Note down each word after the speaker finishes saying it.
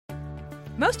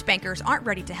Most bankers aren't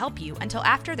ready to help you until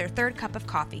after their third cup of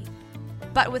coffee.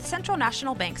 But with Central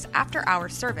National Bank's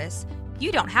after-hours service,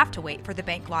 you don't have to wait for the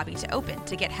bank lobby to open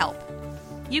to get help.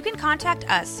 You can contact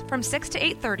us from 6 to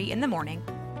 8:30 in the morning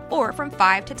or from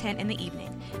 5 to 10 in the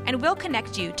evening, and we'll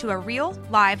connect you to a real,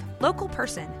 live, local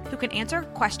person who can answer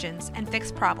questions and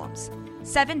fix problems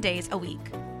 7 days a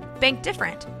week. Bank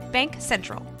different. Bank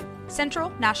Central. Central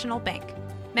National Bank.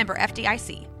 Member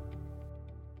FDIC.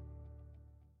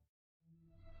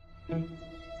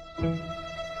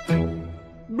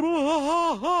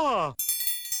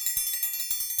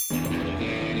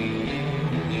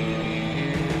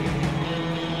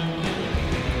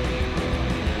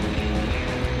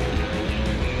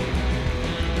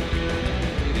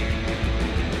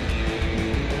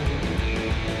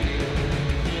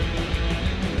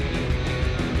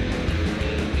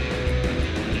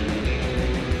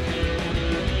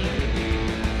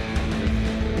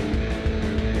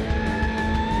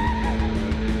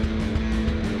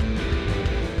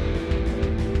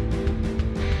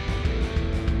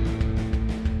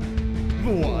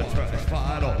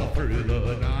 Through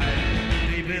the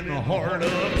night, deep in the heart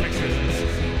of Texas,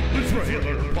 the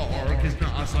trailer park is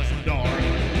nice and dark.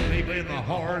 Deep in the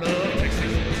heart of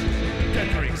Texas, Ted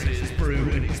drinks his brew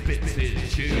and he spits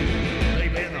his chew.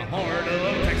 Deep in the heart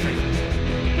of Texas,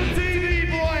 the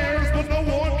TV blares but no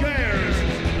one cares.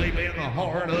 Deep in the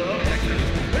heart of Texas,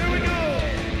 here we go.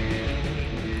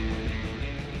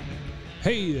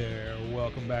 Hey there,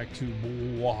 welcome back to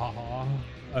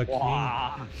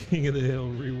King of the Hill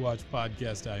Rewatch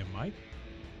Podcast. I am Mike.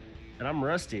 And I'm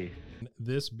Rusty.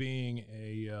 This being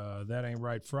a That Ain't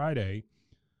Right Friday,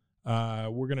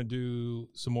 we're going to do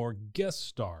some more guest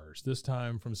stars, this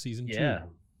time from season 2. And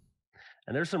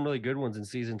there's some really good ones in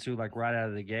season 2, like right out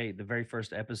of the gate. The very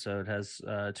first episode has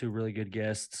 2 really good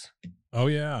guests. Oh,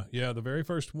 yeah. Yeah, the very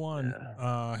first one,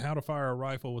 How to Fire a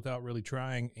Rifle Without Really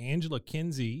Trying, Angela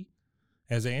Kinsey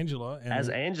as Angela.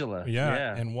 And,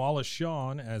 Yeah, and Wallace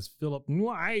Shawn as Philip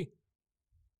Nwai.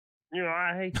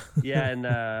 Yeah,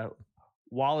 and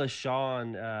Wallace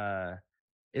Shawn,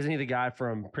 isn't he the guy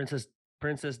from Princess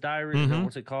Diaries? Mm-hmm.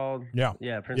 What's it called? Yeah,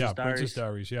 Princess Diaries. Princess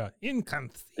Diaries. Yeah,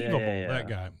 inconceivable. Yeah. That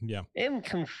guy. Yeah,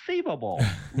 inconceivable.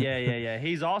 Yeah.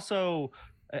 He's also,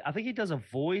 I think he does a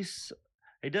voice.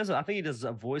 I think he does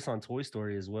a voice on Toy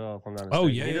Story as well. If I'm not mistaken. Oh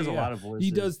yeah, he does a lot of voices.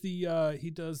 He does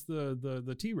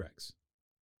the T-Rex.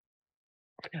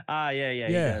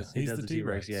 Yeah. He does the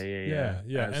T-Rex. Yeah.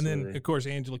 Absolutely. And then of course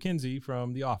Angela Kinsey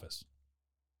from The Office.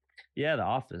 Yeah, The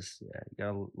Office. Yeah, you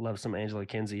gotta love some Angela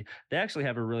Kinsey. They actually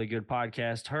have a really good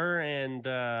podcast. Her and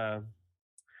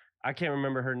I can't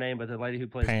remember her name, but the lady who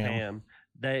plays Pam.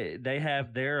 They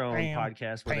have their own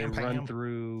podcast where they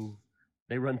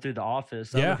run through The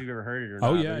Office. I don't know if you've ever heard it or not.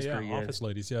 Oh yeah. Office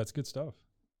Ladies. Yeah, it's good stuff.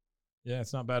 Yeah,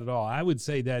 it's not bad at all. I would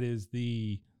say that is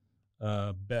the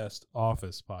best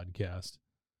Office podcast.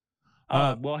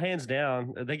 Well, hands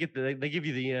down, they give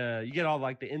you the you get all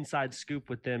like the inside scoop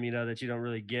with them, that you don't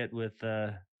really get with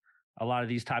a lot of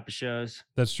these type of shows.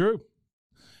 That's true.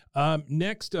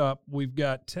 Next up, we've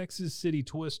got Texas City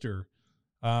Twister.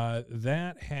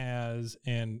 That has,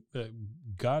 and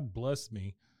God bless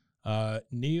me,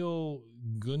 Neil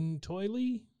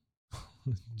Guntoili.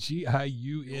 Giuntoli,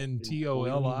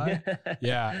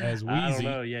 as Wheezy. I don't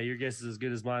know. Yeah, your guess is as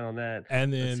good as mine on that.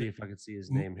 And then let's see if I can see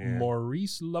his name here.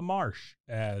 Maurice LaMarche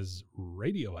as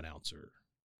radio announcer.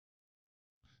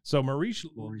 So Maurice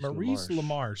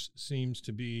LaMarche seems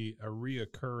to be a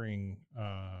reoccurring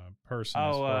person.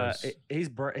 He's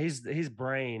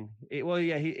Brain.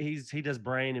 He does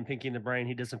Brain and Pinky and the Brain.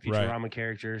 He does some Futurama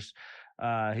characters.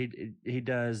 He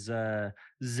does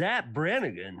Zap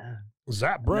Brannigan.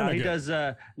 Zap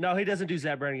Brannigan. No, he doesn't do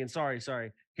Zap Brannigan. Sorry.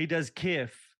 He does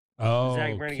Kiff. Oh,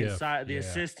 Zach Brannigan's Kiff, the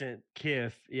assistant,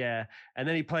 Kiff. Yeah. And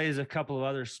then he plays a couple of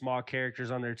other small characters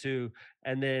on there too.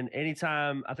 And then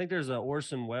anytime, I think there's an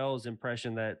Orson Welles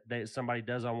impression that somebody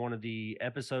does on one of the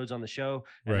episodes on the show,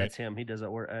 and that's him. He does a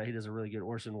really good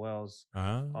Orson Welles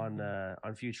on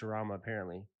Futurama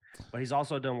apparently. But he's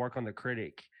also done work on The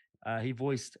Critic. He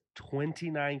voiced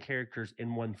 29 characters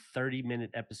in one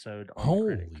 30-minute episode on The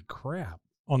Critic. Holy crap.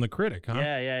 On The Critic, huh?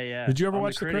 Yeah. Did you ever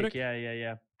watch The Critic?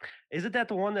 Yeah. Isn't that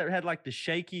the one that had like the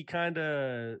shaky kind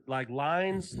of like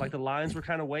lines? Like the lines were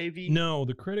kind of wavy? No,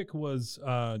 The Critic was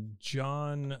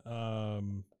John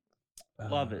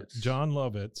Lovitz. John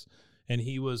Lovitz, and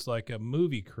he was like a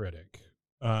movie critic.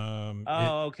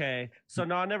 Okay. So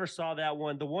no, I never saw that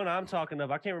one. The one I'm talking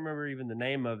of, I can't remember even the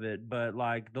name of it, but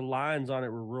like the lines on it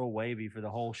were real wavy for the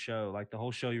whole show. Like the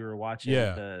whole show you were watching,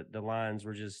 the lines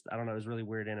were just, I don't know, it was really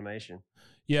weird animation.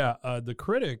 Yeah, The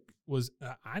Critic was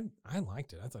I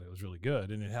liked it. I thought it was really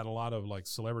good, and it had a lot of like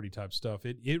celebrity type stuff.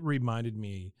 It reminded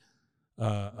me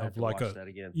of like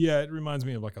it reminds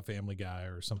me of like a Family Guy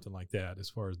or something like that as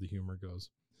far as the humor goes.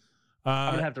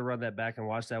 I'm gonna have to run that back and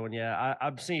watch that one. Yeah,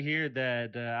 I'm seeing here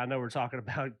that I know we're talking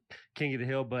about King of the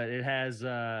Hill, but it has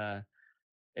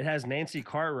Nancy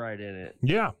Cartwright in it.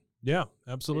 Yeah,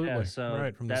 absolutely. Yeah, so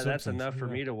right, from that's enough for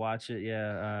me to watch it.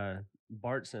 Yeah,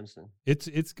 Bart Simpson.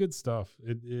 It's good stuff.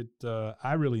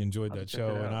 I really enjoyed that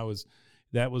show, and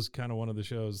that was kind of one of the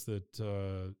shows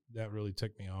that really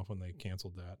ticked me off when they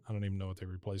canceled that. I don't even know what they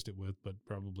replaced it with, but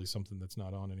probably something that's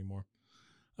not on anymore.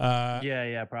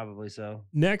 Yeah, probably so.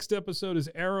 Next episode is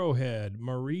Arrowhead.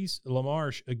 Maurice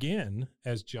LaMarche again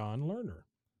as John Lerner.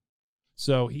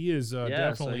 So he is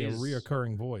definitely a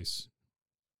reoccurring voice.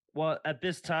 Well, at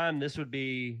this time, this would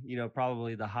be,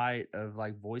 probably the height of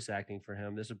like voice acting for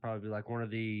him. This would probably be like one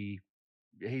of the,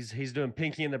 he's doing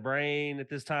Pinky and the Brain at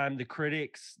this time. The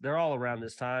Critics, they're all around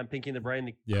this time. Pinky and the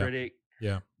Brain, the Critic.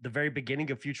 Yeah. The very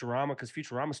beginning of Futurama, because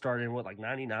Futurama started in like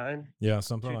 99? Yeah,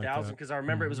 something 2000, like that. Because I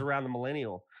remember it was around the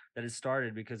millennial that it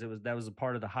started, because that was a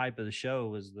part of the hype of the show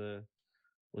was the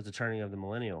turning of the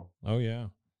millennial. Oh yeah.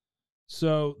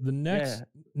 So the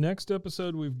next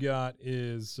episode we've got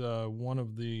is one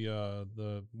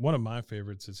of my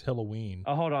favorites is Halloween.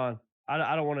 Oh, hold on.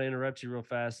 I don't want to interrupt you real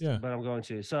fast, but I'm going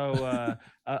to. So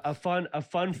a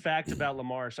fun fact about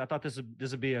LaMarche. I thought this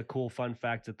would be a cool fun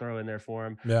fact to throw in there for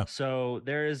him. Yeah. So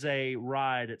there is a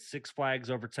ride at Six Flags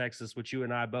Over Texas, which you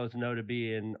and I both know to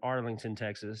be in Arlington,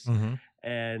 Texas,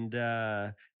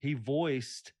 and he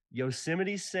voiced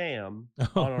Yosemite Sam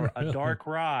on a dark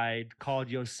ride called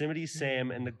Yosemite Sam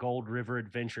and the Gold River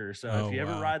Adventure. So if you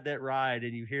ever ride that ride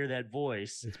and you hear that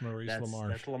voice, it's Maurice LaMarche.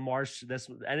 That's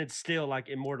LaMarche. And it's still like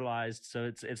immortalized. So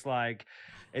it's like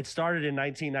it started in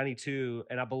 1992,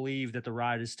 and I believe that the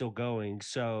ride is still going.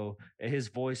 So his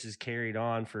voice is carried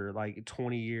on for like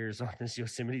 20 years on this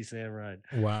Yosemite Sam ride.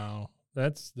 Wow.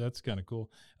 That's kind of cool.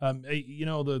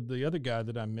 The other guy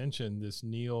that I mentioned, this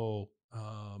Neil,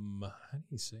 how do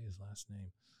you say his last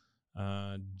name?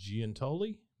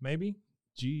 Giuntoli, maybe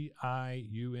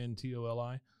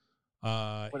Giuntoli.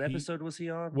 What episode was he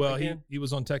on? Well, he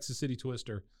was on Texas City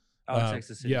Twister. Oh,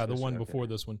 Texas City. Yeah, Twister, the one before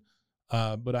this one.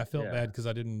 But I felt bad because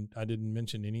I didn't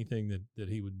mention anything that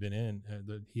he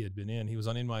had been in. He was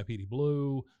on NYPD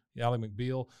Blue, Ally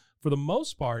McBeal. For the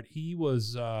most part,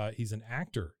 he's an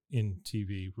actor in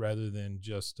TV rather than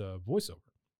just voiceover.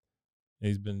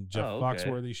 He's been Jeff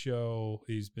Foxworthy show.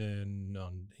 He's been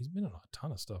on a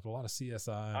ton of stuff, a lot of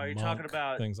CSI. Are you talking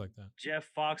about things like that? Jeff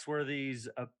Foxworthy's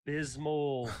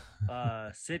abysmal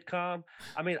sitcom.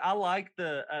 I mean, I like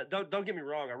the don't get me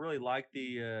wrong, I really like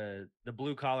the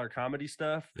blue collar comedy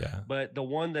stuff. Yeah. But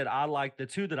the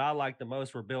two that I liked the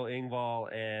most were Bill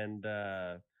Engvall and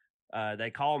They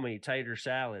Call Me Tater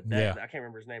Salad. I can't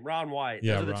remember his name. Ron White.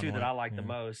 Those are the two that I like the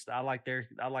most. I like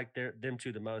them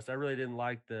two the most. I really didn't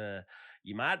like the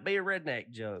 "you might be a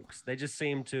redneck" jokes. They just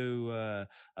seem to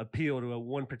appeal to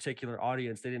one particular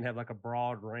audience. They didn't have like a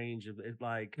broad range of it.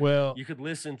 Like, you could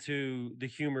listen to the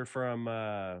humor from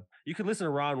you could listen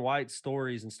to Ron White's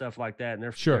stories and stuff like that, and it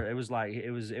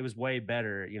was way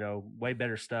better, way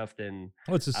better stuff than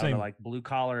it's the same like blue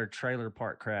collar trailer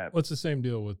park crap. Well, it's the same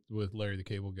deal with Larry the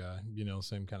Cable Guy,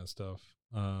 same kind of stuff.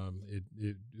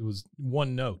 It was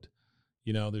one note.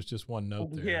 There's just one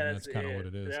note there. Yeah, that's kind of what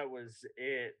it is. That was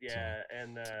it. Yeah, so.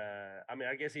 And I mean,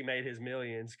 I guess he made his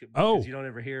millions because you don't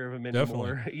ever hear of him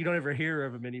anymore. Definitely. You don't ever hear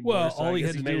of him anymore. Well, so all he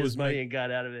had to do was money and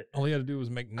got out of it. All he had to do was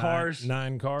make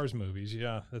nine Cars movies.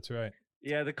 Yeah, that's right.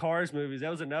 Yeah, the Cars movies,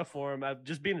 that was enough for him.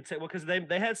 Just being because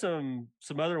they had some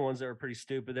other ones that were pretty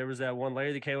stupid. There was that one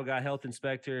Larry the Cable Guy Health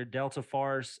Inspector, Delta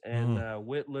Farce, and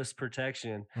Witless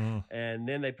Protection, and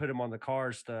then they put him on the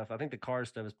Cars stuff. I think the Cars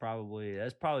stuff is probably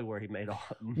where he made all.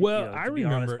 Well, I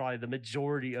remember probably the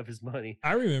majority of his money.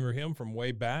 I remember him from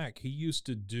way back. He used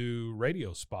to do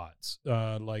radio spots.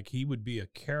 Like he would be a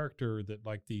character that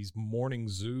like these morning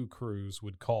zoo crews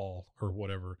would call or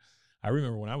whatever. I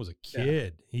remember when I was a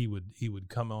kid, he would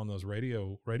come on those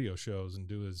radio shows and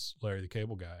do his Larry the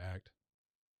Cable Guy act.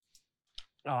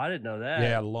 Oh, I didn't know that.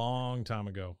 Yeah, long time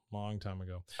ago.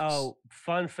 Oh,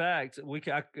 fun fact.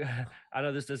 I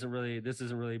know this doesn't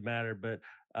really matter, but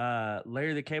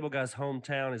Larry the Cable Guy's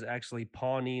hometown is actually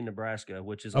Pawnee, Nebraska,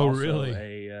 which is also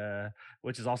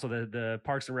the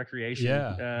Parks and Recreation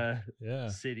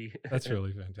city. That's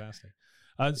really fantastic.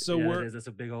 That's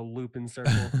a big old looping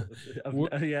circle.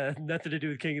 Nothing to do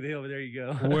with King of the Hill, but there you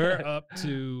go. we're up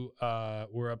to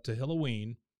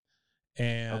Halloween,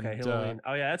 and Halloween.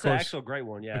 That's an actual great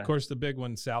one. Yeah, of course the big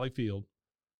one, Sally Field.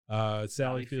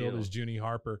 Sally Field as Junie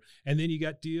Harper. And then you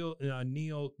got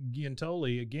Neil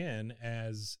Giuntoli again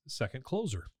as second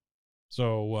closer.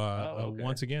 So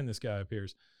once again, this guy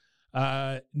appears.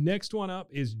 Next one up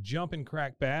is Jumpin'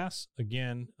 Crack Bass.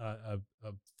 Again, a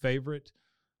favorite.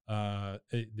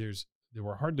 There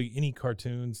were hardly any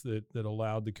cartoons that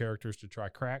allowed the characters to try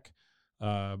crack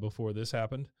before this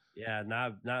happened. Yeah,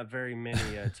 not very many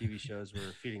TV shows were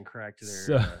feeding crack to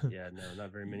their.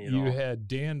 Not very many at all. You had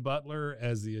Dan Butler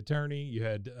as the attorney. You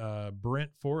had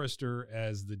Brent Forrester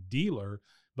as the dealer,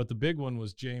 but the big one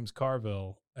was James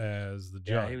Carville as the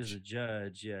judge. Yeah, he was the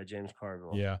judge. Yeah, James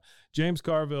Carville. Yeah, James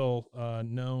Carville,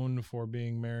 known for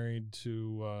being married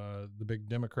to the big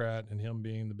Democrat and him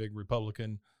being the big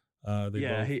Republican.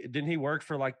 Didn't he work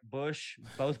for like Bush,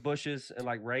 both Bushes, and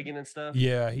like Reagan and stuff?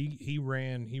 Yeah, he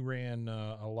ran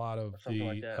a lot of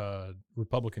the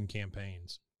Republican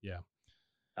campaigns. Yeah.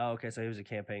 Oh, okay, so he was a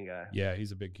campaign guy. Yeah,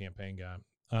 he's a big campaign guy.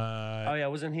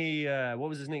 Wasn't he? What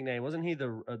was his nickname? Wasn't he the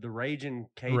Raging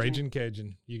Cajun? Raging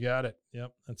Cajun. You got it.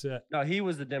 Yep, that's it. No, he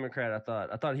was the Democrat. I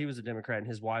thought he was the Democrat, and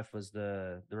his wife was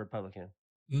the Republican.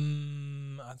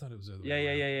 I thought it was the other way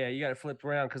around. You got it flipped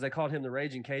around because they called him the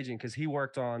Raging Cajun because he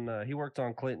worked on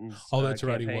Clinton's. Oh, that's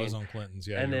right. Campaign. He was on Clinton's.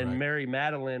 Yeah, and then right. Mary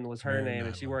Madeline was her name,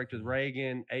 and she worked with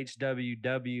Reagan,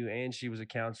 HWW, and she was a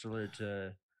counselor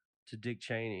to Dick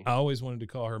Cheney. I always wanted to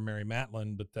call her Mary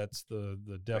Matlin, but that's the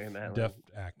deaf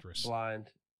actress.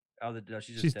 Blind. Oh,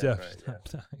 she's deaf. Right?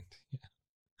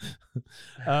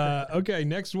 Yeah. Okay,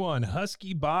 next one,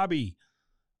 Husky Bobby.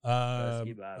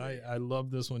 I love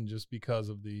this one just because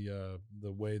of the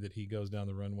way that he goes down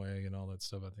the runway and all that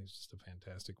stuff. I think it's just a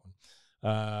fantastic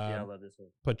one. I love this one.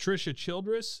 Patricia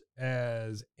Childress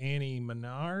as Annie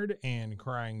Menard and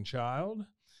Crying Child.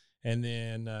 And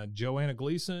then Joanna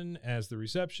Gleason as the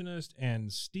receptionist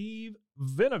and Steve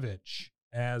Vinovich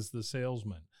as the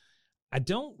salesman. I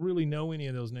don't really know any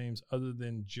of those names other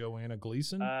than Joanna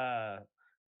Gleason.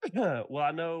 Well,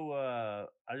 I know.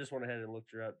 I just went ahead and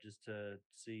looked her up just to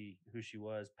see who she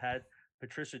was.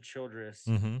 Patricia Childress.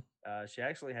 Mm-hmm. She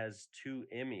actually has 2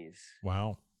 Emmys.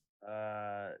 Wow.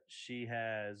 She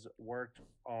has worked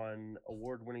on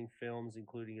award-winning films,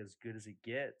 including As Good as It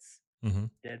Gets, mm-hmm.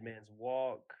 Dead Man's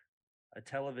Walk, a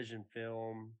television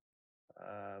film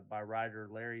by writer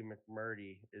Larry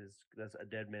McMurtry. That's A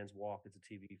Dead Man's Walk. It's a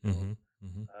TV film.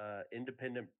 Mm-hmm. Mm-hmm.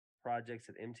 Independent projects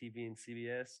at MTV and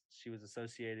CBS. She was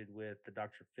associated with the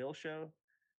Dr. Phil Show.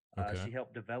 She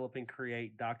helped develop and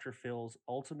create Dr. Phil's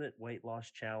Ultimate Weight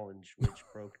Loss Challenge, which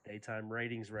broke daytime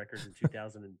ratings records in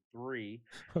 2003.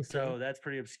 Okay. So that's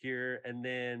pretty obscure. And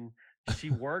then she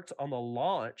worked on the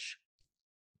launch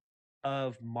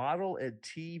of model and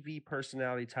TV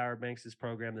personality Tyra Banks'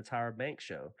 program, The Tyra Banks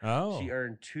Show. Oh. She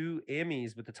earned 2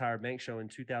 Emmys with The Tyra Banks Show in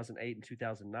 2008 and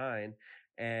 2009.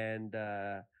 And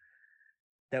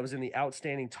that was in the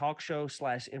outstanding talk show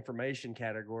 / information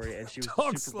category, and she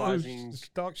was supervising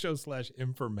talk show /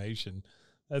 information.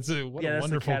 That's a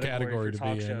wonderful category to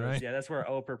be shows. in, right? Yeah, that's where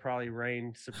Oprah probably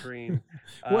reigned supreme.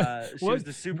 She was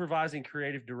the supervising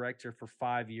creative director for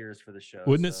 5 years for the show.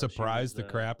 Wouldn't it surprise the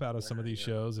crap out of some of these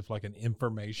shows if like an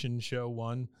information show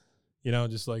won? You know,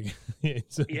 just like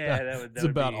it's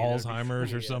about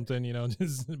Alzheimer's or something. You know,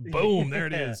 just boom, there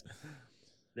it is.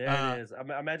 There it is.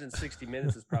 I imagine 60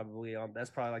 Minutes is probably on. That's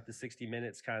probably like the 60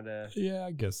 Minutes kind of. Yeah,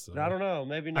 I guess so. I don't know.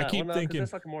 Maybe not. I keep thinking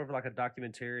that's like more of like a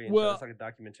documentary. Well, it's like a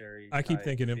documentary. I keep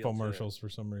thinking infomercials for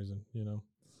some reason. You know,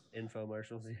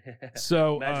 infomercials. Yeah.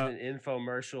 So imagine an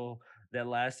infomercial that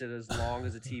lasted as long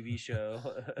as a TV show.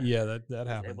 Yeah, that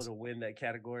happens. Able to win that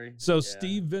category. So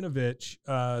Steve Vinovich,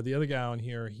 the other guy on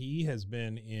here, he has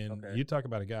been in. Okay. You talk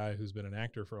about a guy who's been an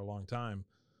actor for a long time.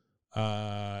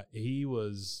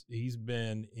 He's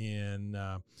been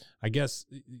in, I guess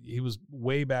he was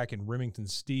way back in Remington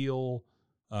Steele,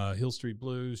 Hill Street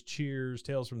Blues, Cheers,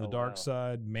 Tales from the Dark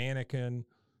Side, Mannequin,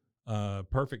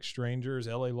 Perfect Strangers,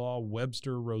 LA Law,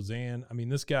 Webster, Roseanne. I mean,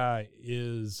 this guy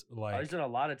is like, he's done a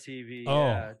lot of TV. Oh,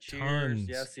 yeah. Cheers.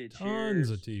 Tons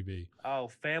of TV. Oh,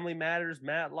 Family Matters,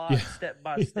 Matlock, Step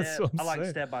by Step. I like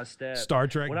Step by Step. Star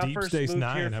Trek, Deep Space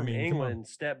Nine. I mean, England,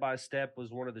 Step by Step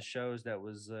was one of the shows that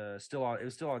was still on. It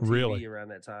was still on TV around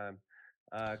that time.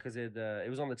 Because it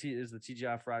was on the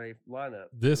TGI Friday lineup.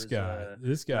 This guy,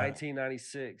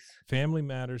 1996. Family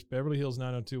Matters, Beverly Hills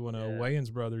 90210,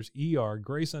 Wayans Brothers, ER,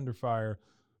 Grace Under Fire,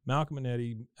 Malcolm and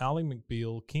Eddie, Ally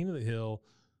McBeal, King of the Hill.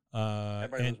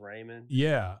 Everybody knows Raymond.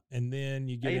 Yeah, and then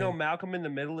you get. Malcolm in the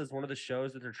Middle is one of the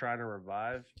shows that they're trying to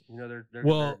revive. You know, they're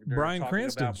Bryan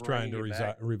Cranston's trying to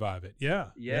revive it.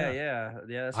 Yeah.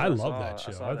 I love that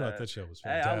show. I thought that show was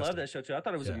fantastic. Hey, I love that show too. I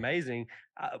thought it was amazing.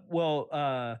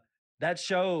 That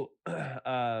show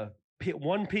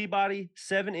 1 Peabody,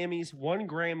 7 Emmys, 1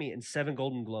 Grammy, and 7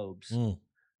 Golden Globes.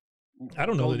 I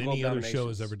don't know that any other show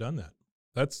has ever done that.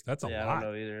 That's a lot. I don't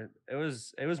know either. It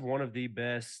was one of the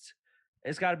best.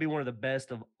 It's got to be one of the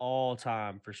best of all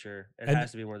time for sure. It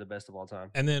has to be one of the best of all time.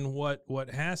 And then what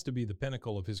has to be the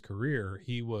pinnacle of his career?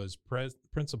 He was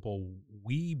Principal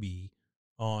Weeby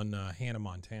on Hannah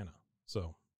Montana.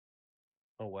 So,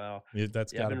 oh wow,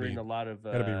 that's got to be. I've been reading a lot of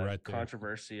right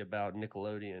controversy about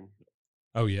Nickelodeon.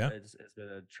 Oh yeah, it's been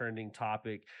a trending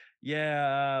topic.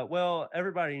 Yeah, well,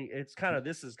 everybody,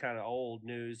 this is kind of old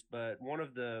news, but one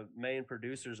of the main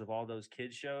producers of all those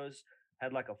kids shows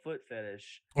had like a foot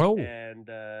fetish. Oh, and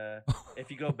if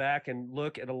you go back and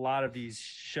look at a lot of these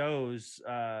shows,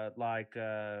 like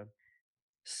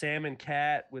Sam and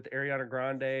Cat with Ariana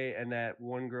Grande and that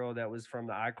one girl that was from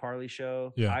the iCarly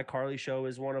show. Yeah. iCarly show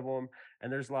is one of them.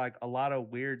 And there's like a lot of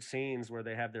weird scenes where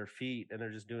they have their feet and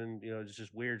they're just doing,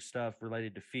 just weird stuff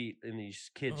related to feet in these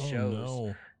kids shows.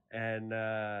 No. And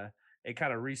it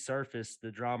kind of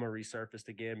the drama resurfaced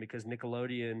again because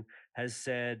Nickelodeon has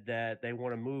said that they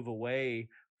want to move away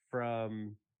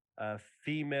from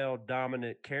female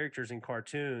dominant characters in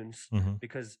cartoons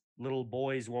because little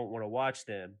boys won't want to watch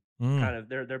them. Kind of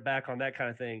they're back on that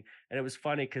kind of thing. And it was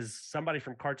funny because somebody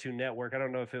from Cartoon Network, I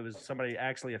don't know if it was somebody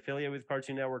actually affiliated with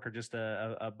Cartoon Network or just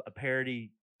a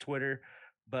parody Twitter,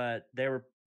 but they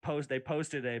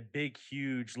posted a big,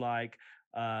 huge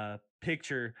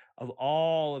picture of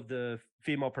all of the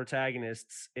female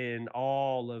protagonists in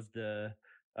all of the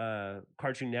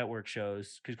Cartoon Network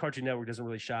shows, because Cartoon Network doesn't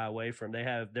really shy away from.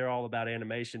 They're all about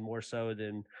animation more so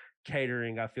than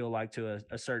catering, I feel like, to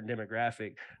a certain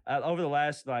demographic. Over the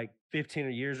last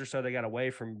 15 years or so, they got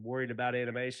away from worrying about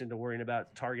animation to worrying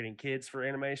about targeting kids for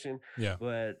animation. Yeah.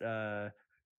 But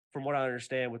from what I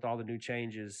understand, with all the new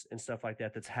changes and stuff like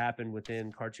that that's happened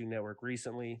within Cartoon Network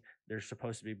recently, they're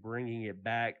supposed to be bringing it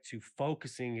back to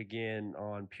focusing again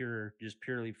on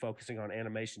purely focusing on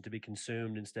animation to be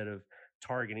consumed instead of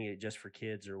targeting it just for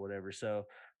kids or whatever. So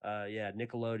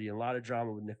Nickelodeon, a lot of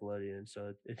drama with Nickelodeon.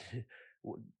 So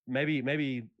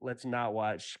maybe let's not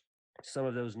watch some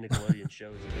of those Nickelodeon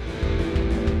shows.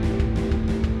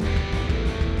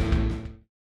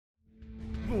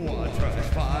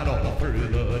 Fight all through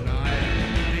the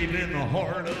night, deep in the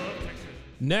heart of Texas.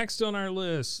 Next on our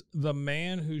list, the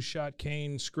man who shot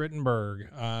Kane Scrittenberg.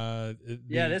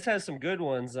 This has some good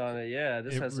ones on it. Yeah,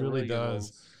 this has some really good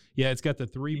ones. Yeah, it's got the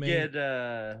three main.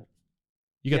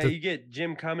 You get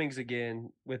Jim Cummings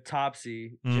again with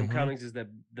Topsy. Jim Cummings is the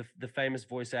famous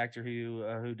voice actor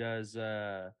who does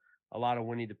a lot of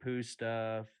Winnie the Pooh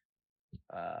stuff.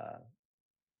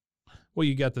 Well,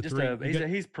 you got the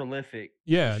he's prolific.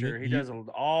 Yeah, sure. He does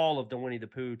all of the Winnie the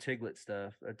Pooh Tigger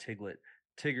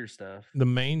stuff. The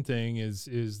main thing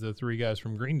is the three guys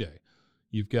from Green Day.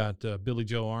 You've got Billy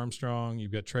Joe Armstrong,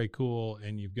 you've got Trey Cool,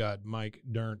 and you've got Mike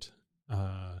Dirnt,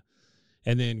 and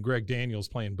then Greg Daniels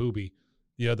playing Booby,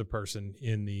 the other person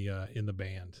in the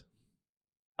band.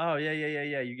 Oh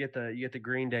yeah. You get the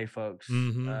Green Day folks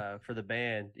for the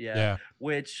band. Yeah.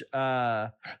 Which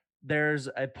there's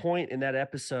a point in that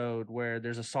episode where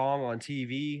there's a song on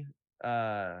TV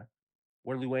where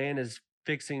Luann is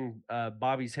fixing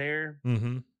Bobby's hair.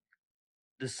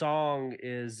 The song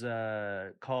is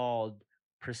called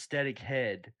Prosthetic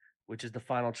Head, which is the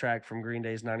final track from Green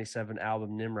Day's 97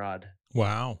 album Nimrod.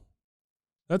 Wow.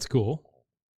 That's cool.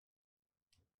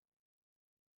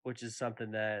 Which is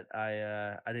something that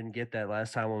I didn't get that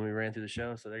last time when we ran through the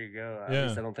show. So there you go. At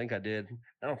least I don't think I did.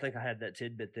 I don't think I had that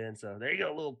tidbit then. So there you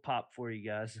go. A little pop for you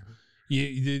guys.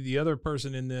 The other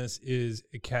person in this is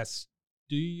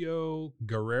Castillo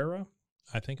Guerrera.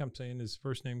 I think I'm saying his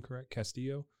first name correct.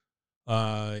 Castillo.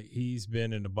 He's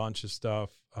been in a bunch of stuff,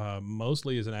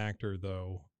 mostly as an actor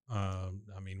though.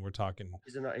 We're talking.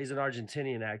 He's an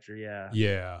Argentinian actor. Yeah.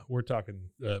 Yeah, we're talking.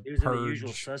 He was in The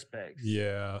Usual Suspects.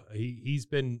 Yeah, he's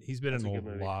been in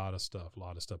a lot of stuff.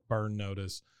 Burn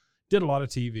Notice, did a lot of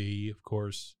TV, of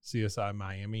course. CSI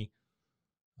Miami,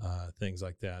 things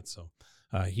like that. So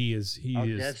he is.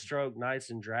 Deathstroke, Knights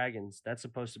and Dragons. That's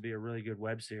supposed to be a really good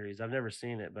web series. I've never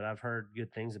seen it, but I've heard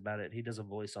good things about it. He does a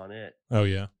voice on it. Oh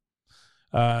yeah.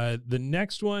 The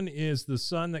next one is The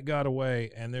Son That Got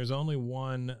Away, and there's only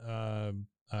one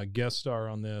guest star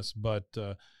on this, but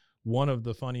one of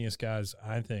the funniest guys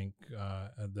I think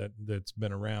that's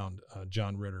been around,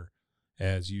 John Ritter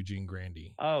as Eugene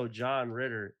Grandy. Oh, John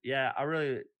Ritter, yeah, I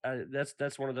really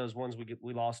that's one of those ones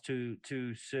we lost too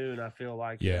soon. I feel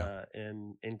like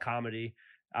in comedy,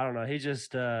 I don't know. He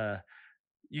just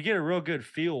you get a real good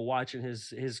feel watching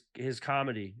his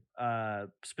comedy,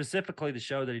 specifically the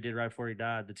show that he did right before he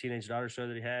died, the teenage daughter show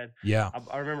that he had. Yeah,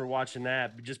 I remember watching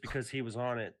that just because he was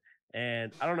on it,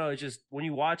 and I don't know, it's just when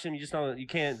you watch him, you just don't, you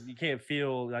can't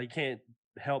feel, like, you can't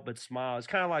help but smile. It's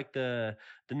kind of like the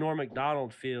Norm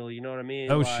Macdonald feel, you know what I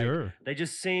mean? Oh, like, sure. They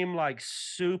just seem like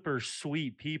super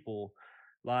sweet people.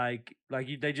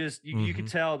 They just you could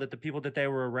tell that the people that they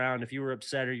were around, if you were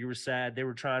upset or you were sad, they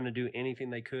were trying to do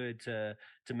anything they could to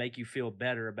make you feel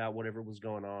better about whatever was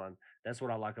going on. That's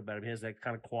what I like about him. He has that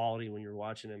kind of quality when you're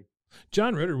watching him.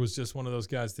 John Ritter was just one of those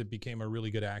guys that became a really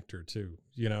good actor too.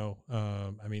 You know,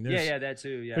 I mean, there's, that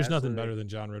too. Yeah, there's nothing better than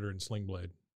John Ritter in Sling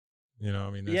Blade. You know, I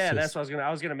mean, that's what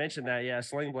I was gonna mention that. Yeah,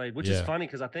 Sling Blade, which is funny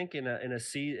because I think in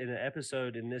an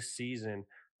episode in this season,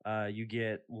 you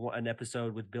get an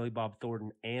episode with Billy Bob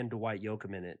Thornton and Dwight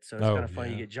Yoakam in it. So it's kind of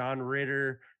funny. You get John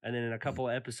Ritter, and then in a couple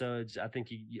of episodes, I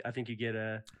think you get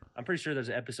I'm pretty sure there's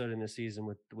an episode in this season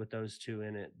with those two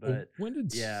in it. But when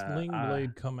did Sling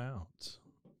Blade come out?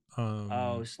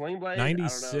 Sling Blade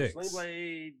 96. Sling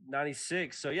Blade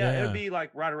 96. So it would be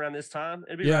like right around this time.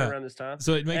 It'd be right around this time.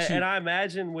 So it makes and I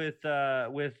imagine with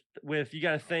you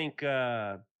got to think.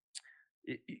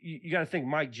 You got to think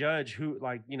Mike Judge, who,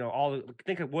 like, you know,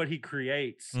 think of what he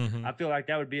creates. Mm-hmm. I feel like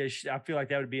that would be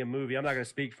a movie. I'm not going to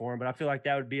speak for him, but I feel like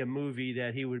that would be a movie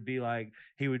that he would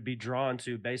be drawn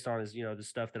to based on his, you know, the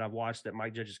stuff that I've watched that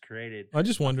Mike Judge has created. I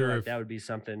just wonder if that would be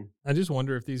something. I just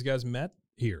wonder if these guys met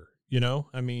here. You know,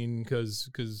 I mean,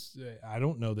 because I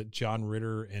don't know that John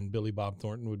Ritter and Billy Bob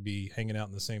Thornton would be hanging out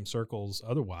in the same circles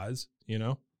otherwise. You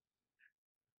know.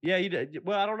 Yeah, you did.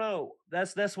 Well, I don't know.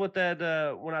 That's what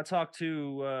that when I talked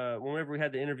to whenever we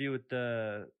had the interview with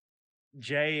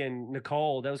Jay and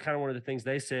Nicole, that was kind of one of the things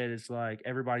they said. It's like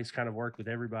everybody's kind of worked with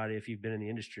everybody if you've been in the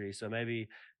industry. So maybe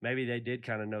they did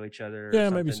kind of know each other. Yeah,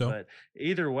 maybe so. But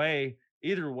either way,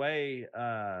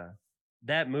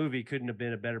 that movie couldn't have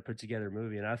been a better put together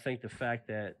movie. And I think the fact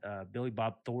that Billy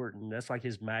Bob Thornton, that's like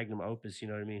his magnum opus. You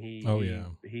know what I mean?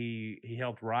 He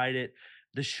helped write it.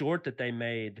 The short that they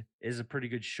made is a pretty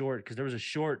good short because there was a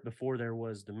short before there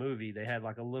was the movie. They had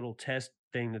like a little test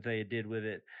thing that they did with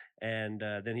it. And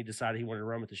then he decided he wanted to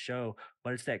run with the show.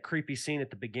 But it's that creepy scene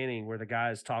at the beginning where the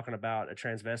guy is talking about a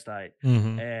transvestite.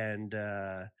 Mm-hmm. And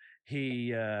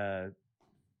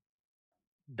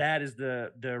that is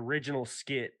the original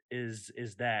skit is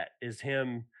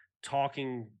him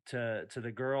talking to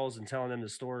the girls and telling them the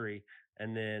story.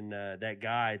 And then that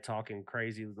guy talking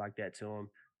crazy like that to him.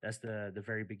 That's the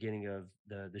very beginning of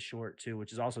the short too,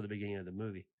 which is also the beginning of the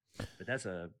movie. But that's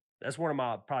one of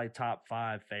my probably top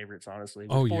 5 favorites, honestly.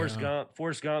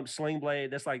 Forrest Gump, Sling Blade.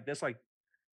 That's like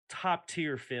top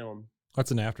tier film.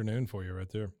 That's an afternoon for you right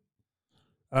there.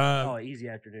 Easy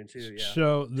afternoon too. Yeah.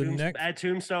 So add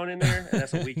Tombstone in there, and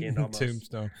that's a weekend almost.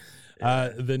 Tombstone.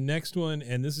 The next one,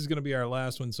 and this is going to be our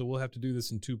last one, so we'll have to do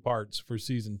this in 2 parts for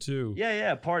season 2.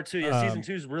 Yeah, part 2. Yeah, season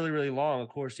 2 is really, really long. Of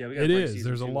course, yeah, we got. It is.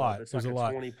 There's a lot. There's a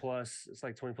lot. 20 plus. It's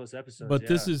like 20 plus episodes. But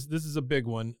this is a big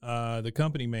one. The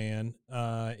Company Man.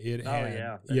 That's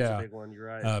a big one. You're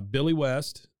right. Billy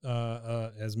West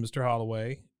as Mr.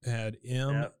 Holloway had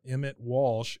Emmett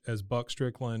Walsh as Buck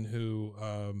Strickland, who.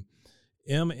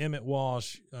 Emmett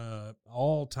Walsh,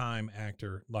 all-time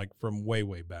actor, like from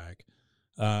way back.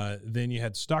 Then you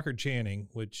had Stockard Channing,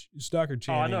 Channing.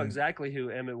 Oh, I know exactly who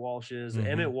Emmett Walsh is. Mm-hmm.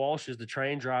 Emmett Walsh is the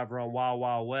train driver on Wild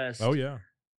Wild West. Oh yeah.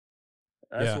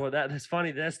 That's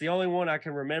funny. That's the only one I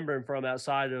can remember him from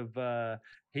outside of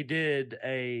he did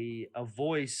a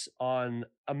voice on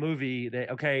a movie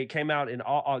that came out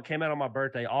on my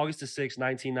birthday, August 6th,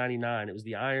 1999. It was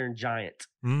The Iron Giant.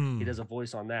 He does a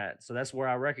voice on that. So that's where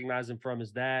I recognize him from,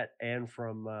 is that and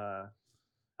from Wild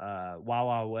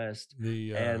Wild West.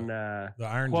 The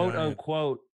Iron quote Giant.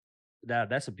 Unquote.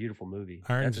 That's a beautiful movie.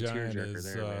 Iron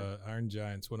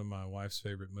Giant's one of my wife's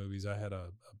favorite movies. I had a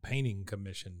painting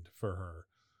commissioned for her.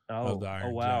 Oh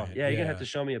wow! Giant. Yeah, you're gonna have to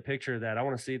show me a picture of that. I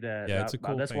want to see that. Yeah, it's a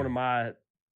cool. That's painting.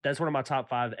 That's one of my top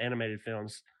 5 animated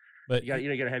films. But you got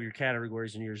to have your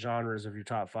categories and your genres of your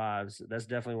top 5s. That's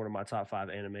definitely one of my top 5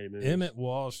 animated movies. Emmett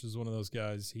Walsh is one of those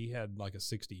guys. He had like a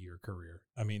 60-year career.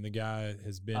 I mean, the guy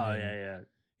has been.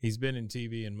 He's been in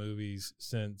TV and movies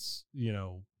since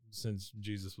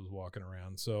Jesus was walking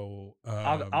around. So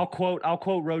I'll quote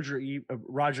Roger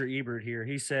Ebert here.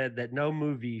 He said that no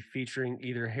movie featuring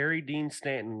either Harry Dean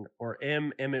Stanton or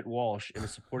Emmett Walsh in a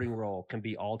supporting role can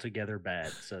be altogether bad.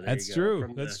 So that's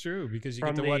true. That's true because you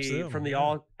get to watch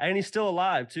them and he's still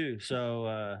alive too.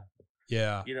 So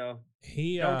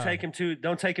don't take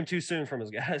him too soon from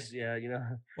his guys. Yeah,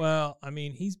 Well, I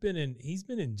mean, he's been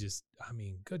in just. I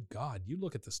mean, good God, you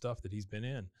look at the stuff that he's been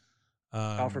in.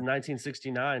 From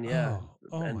 1969, yeah.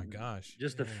 Oh my gosh!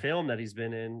 Just the film that he's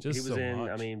been in. Just he was in.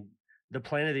 I mean, the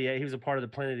Planet of the Apes. He was a part of the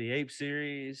Planet of the Apes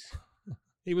series.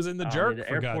 He was in The Jerk. The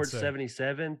Airport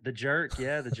 77. The Jerk.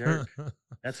 Yeah, The Jerk.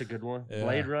 That's a good one. Yeah.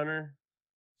 Blade Runner.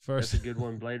 That's a good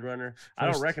one. Blade Runner. I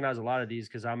don't recognize a lot of these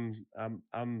because I'm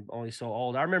only so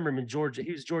old. I remember him in George.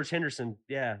 He was George Henderson.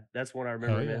 Yeah, that's one I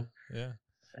remember him in. Yeah.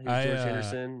 He was George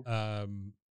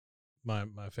Henderson.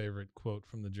 My favorite quote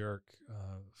from The Jerk.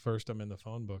 First I'm in the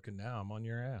phone book and now I'm on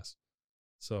your ass.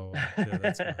 So yeah,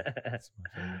 that's my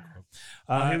favorite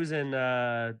quote. He was in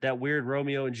that weird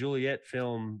Romeo and Juliet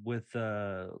film with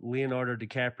Leonardo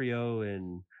DiCaprio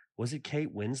and was it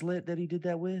Kate Winslet that he did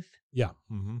that with? Yeah.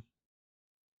 Mm-hmm.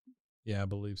 Yeah, I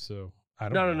believe so.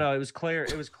 No. It was Claire.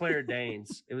 It was Claire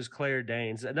Danes. It was Claire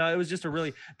Danes. No, it was just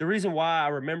the reason why I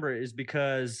remember it is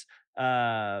because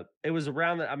it was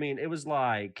around it was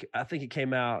like, I think it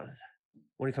came out.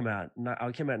 When it came out?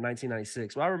 It came out in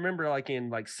 1996. Well, I remember like in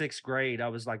like 6th grade, I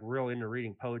was like real into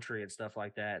reading poetry and stuff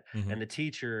like that. Mm-hmm. And the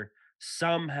teacher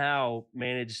somehow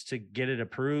managed to get it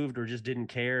approved or just didn't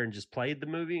care and just played the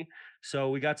movie. So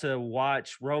we got to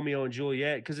watch Romeo and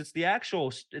Juliet because it's the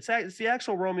actual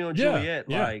Romeo and Juliet.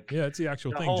 It's the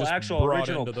actual thing. Whole just actual brought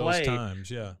original into play. Those times.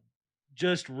 Yeah.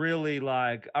 Just really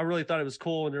like, I really thought it was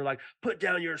cool. And they're like, put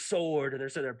down your sword.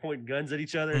 And they're pointing guns at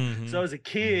each other. Mm-hmm. So as a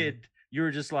kid, you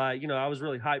were just like, I was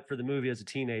really hyped for the movie as a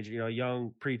teenager, a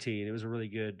young preteen. It was a really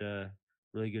good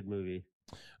movie.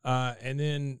 And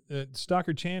then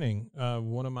Stockard Channing,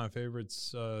 one of my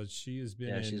favorites. She has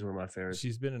been. She's one of my favorites.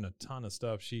 She's been in a ton of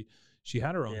stuff. She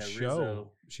had her own show.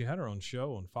 Rizzo. She had her own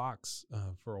show on Fox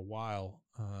for a while.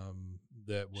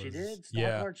 That was. She did.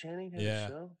 Stockard Channing had a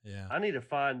show. Yeah. I need to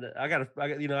find. I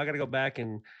gotta go back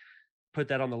and put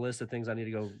that on the list of things I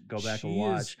need to go back and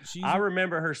watch. I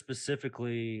remember her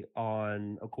specifically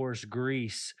on, of course,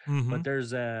 Grease, mm-hmm. but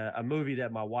there's a movie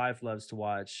that my wife loves to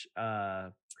watch.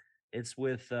 It's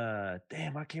with I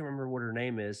can't remember what her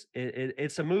name is.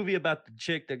 It's a movie about the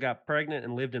chick that got pregnant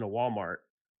and lived in a Walmart.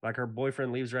 Like her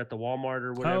boyfriend leaves her at the Walmart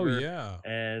or whatever. Oh yeah.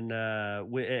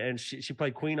 And she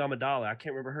played Queen Amidala. I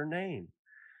can't remember her name.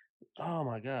 Oh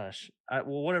my gosh.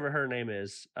 Whatever her name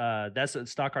is. That's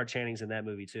Stockard Channing's in that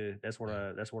movie too. That's one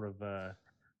of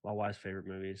my wife's favorite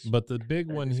movies. But the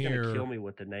big one here. Gonna kill me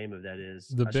what the name of that is.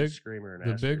 The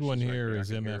big one here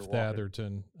is M.F.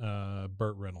 Atherton,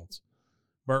 Burt Reynolds.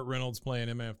 Burt Reynolds playing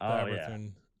M.F.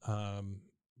 Atherton. Yeah.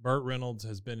 Burt Reynolds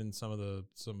has been in some of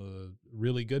the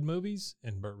really good movies,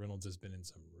 and Burt Reynolds has been in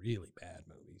some really bad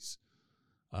movies.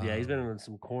 Yeah, he's been in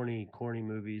some corny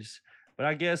movies. But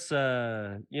I guess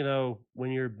when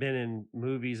you've been in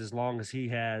movies as long as he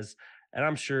has, and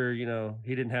I'm sure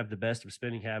he didn't have the best of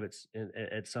spending habits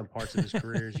at some parts of his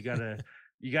careers. You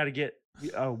gotta get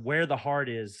Where the Heart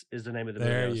Is the name of the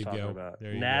movie I was talking about.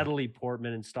 Natalie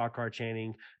Portman and Stockard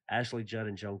Channing, Ashley Judd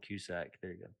and Joan Cusack.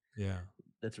 There you go. Yeah.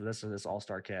 That's this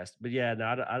all-star cast. But yeah, no,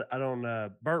 I don't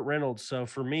Burt Reynolds. So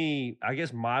for me, I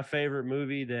guess my favorite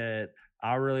movie that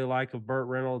I really like of Burt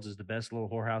Reynolds is The Best Little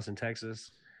Whorehouse in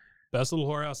Texas. Best Little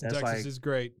Whorehouse in Texas is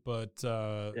great, but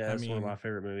that's one of my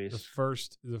favorite movies.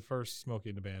 The first Smokey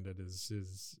and the Bandit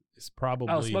is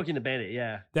probably Smokey and the Bandit,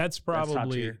 yeah. That's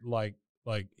probably like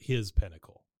his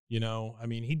pinnacle. I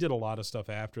mean, he did a lot of stuff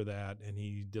after that, and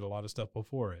he did a lot of stuff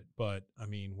before it. But I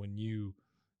mean, when you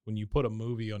put a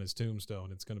movie on his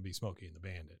tombstone, it's going to be Smokey and the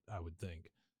Bandit, I would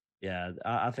think. Yeah,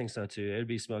 I think so too. It'd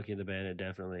be Smokey and the Bandit,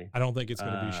 definitely. I don't think it's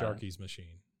going to be Sharky's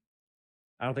Machine.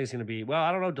 I don't think it's going to be. Well,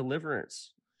 I don't know.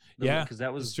 Deliverance. Yeah, because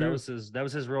that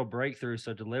was his real breakthrough.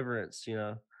 So Deliverance,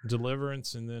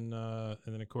 Deliverance, and then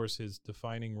of course his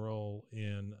defining role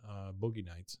in Boogie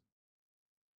Nights.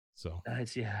 So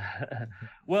nice, yeah.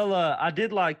 Well, I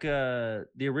did like the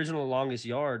original Longest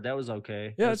Yard. That was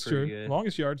okay. Yeah, that's true. Good.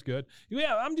 Longest Yard's good.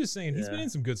 Yeah, I'm just saying he's been in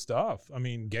some good stuff. I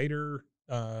mean, Gator.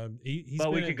 We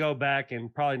could go back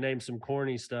and probably name some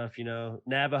corny stuff.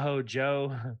 Navajo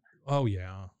Joe. Oh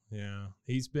yeah. Yeah,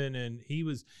 he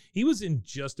was in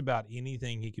just about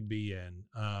anything he could be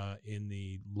in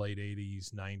the late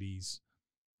 80s, 90s,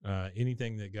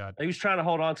 anything that got. He was trying to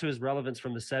hold on to his relevance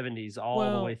from the 70s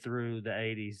all the way through the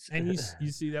 80s. And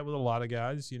you see that with a lot of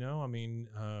guys, I mean,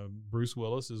 Bruce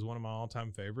Willis is one of my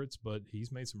all-time favorites, but he's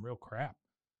made some real crap.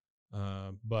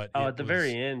 But at the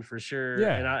very end, for sure.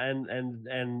 Yeah,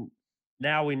 and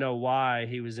now we know why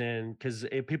he was in, because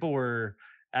people were.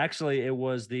 Actually, it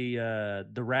was the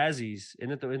Razzies,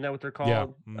 isn't that what they're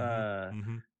called? Yeah.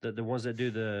 Mm-hmm. The ones that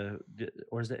do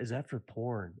or is that for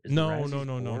porn? No.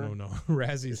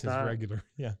 Razzies is regular.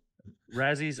 Yeah.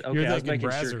 Razzies. Okay, I was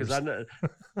making sure because I know.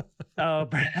 Oh,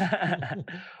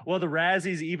 well, the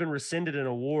Razzies even rescinded an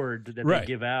award that they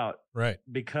give out,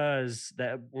 because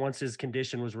that once his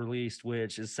condition was released,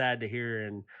 which is sad to hear,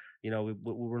 and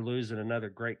we're losing a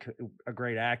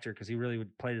great actor, because he really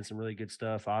played in some really good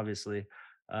stuff. Obviously,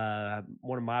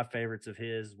 one of my favorites of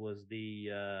his was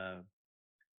the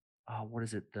what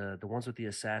is it, the ones with the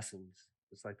assassins?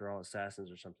 It's like they're all assassins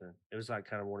or something. It was like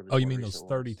kind of one of his. Oh, you mean those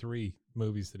 33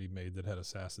 movies that he made that had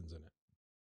assassins in it?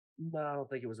 No, I don't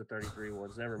think it was the 33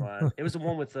 ones. Never mind. It was the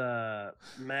one with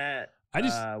Matt.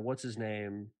 What's his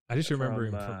name? I just remember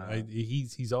him from.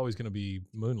 He's always going to be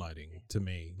Moonlighting to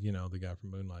me. The guy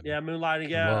from Moonlighting. Yeah, Moonlighting.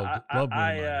 Yeah, loved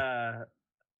Moonlighting.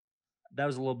 That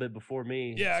was a little bit before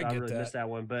me. Yeah, so I really that. Missed that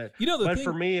one. But but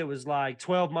for me, it was like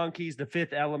 12 Monkeys, The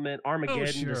Fifth Element,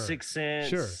 Armageddon, The Sixth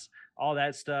Sense. All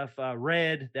that stuff.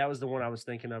 Red, that was the one I was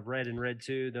thinking of. Red and Red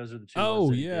 2. Those are the two.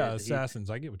 Oh, yeah, Assassins.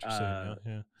 I get what you're saying.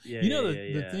 Yeah.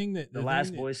 The thing that the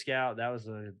Last Boy Scout, that was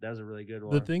a really good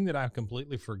one. The thing that I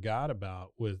completely forgot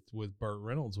about with Burt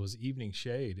Reynolds was Evening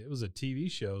Shade. It was a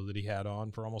TV show that he had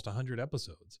on for almost 100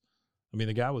 episodes. I mean,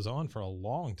 the guy was on for a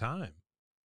long time.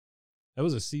 That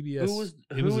was a CBS.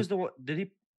 Who was the one?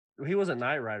 He wasn't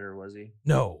Knight Rider, was he?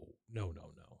 No.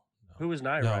 Who was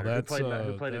Knight Rider? Who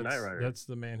played a Knight Rider? That's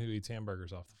the man who eats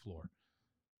hamburgers off the floor.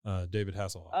 David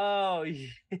Hasselhoff. Oh,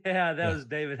 yeah, that was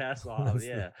David Hasselhoff.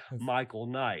 Yeah. Michael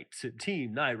Knight,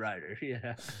 Team Knight Rider.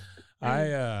 Yeah.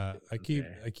 I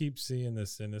keep seeing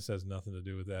this, and this has nothing to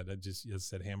do with that. I just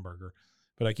said hamburger.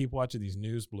 But I keep watching these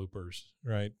news bloopers,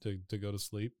 right, to go to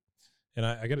sleep. And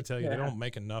I got to tell you, they don't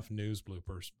make enough news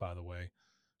bloopers, by the way.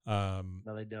 No,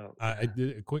 they don't. I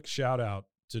did a quick shout out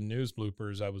to news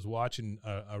bloopers. I was watching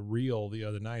a reel the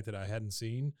other night that I hadn't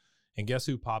seen, and guess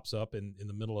who pops up in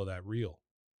the middle of that reel?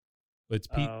 It's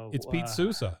Pete. It's Pete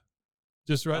Sousa,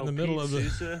 just right in the middle Pete of the.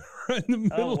 Sousa? Right in the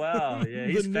middle. Oh wow, yeah,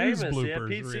 he's famous. Yeah,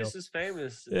 Pete Sousa's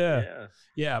famous.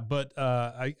 Yeah. But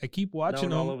I keep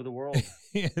watching them all over the world,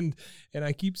 and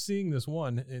I keep seeing this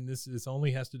one, and this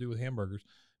only has to do with hamburgers.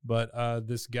 But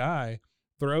this guy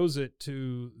throws it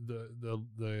to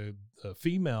the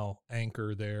female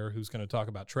anchor there who's going to talk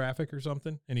about traffic or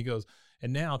something. And he goes,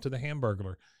 and now to the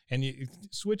Hamburglar. And he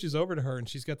switches over to her, and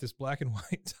she's got this black and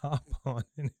white top on.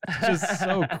 And it's just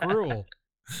so cruel.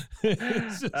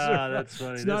 That's funny. It's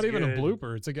that's not even good. a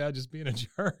blooper. It's a guy just being a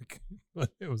jerk.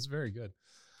 But it was very good.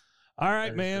 All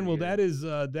right, man. Well,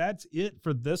 good. that's it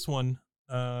for this one.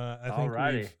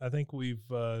 I think we've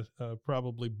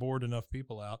probably bored enough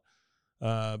people out.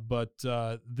 But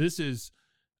this is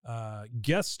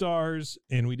guest stars,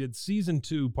 and we did season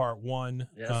 2, part 1.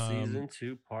 Yeah, season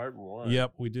 2, part 1.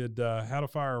 Yep, we did How to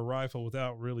Fire a Rifle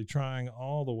Without Really Trying,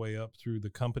 all the way up through The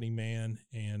Company Man,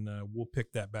 and we'll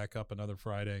pick that back up another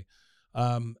Friday.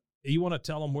 You want to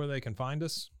tell them where they can find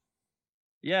us?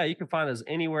 Yeah, you can find us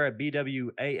anywhere at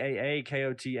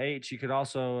BWAAAKOTH. You could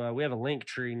also, we have a link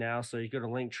tree now, so you go to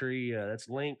Linktree. That's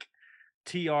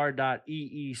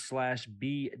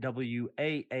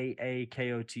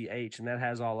linktr.ee/BWAAAKOTH, and that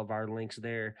has all of our links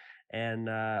there. And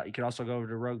you can also go over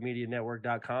to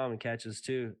roguemedianetwork.com and catch us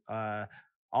too.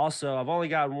 Also, I've only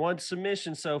got one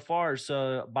submission so far,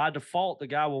 so by default, the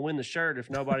guy will win the shirt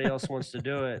if nobody else wants to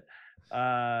do it.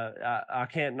 I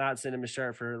can't not send him a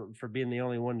shirt for being the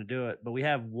only one to do it. But we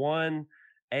have one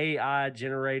AI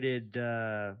generated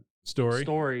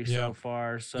story so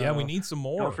far. So yeah, we need some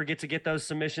more. Don't forget to get those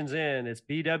submissions in. It's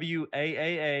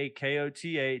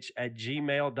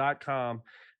BWAAAKOTH@gmail.com.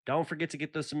 Don't forget to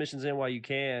get those submissions in while you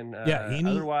can.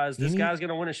 Otherwise, this guy's going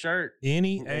to win a shirt.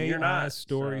 Any AI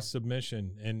story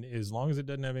submission, and as long as it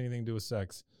doesn't have anything to do with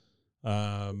sex.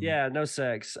 No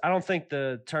sex. I don't think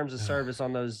the terms of service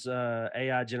on those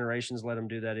AI generations let them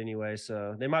do that anyway.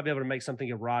 So they might be able to make something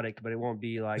erotic, but it won't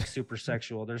be like super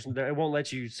sexual. It won't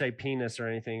let you say penis or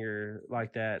anything or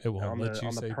like that. It won't let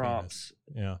you say prompts.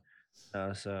 Penis.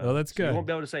 Yeah. So that's good. You won't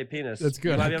be able to say penis. That's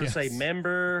good. You might be able to say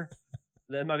member.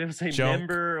 They might be able to say junk.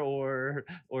 member or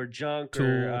junk tool.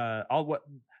 Or all what.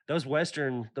 Those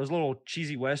little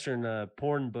cheesy Western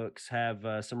porn books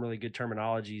have some really good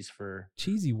terminologies for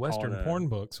cheesy Western porn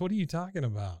books. What are you talking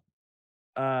about?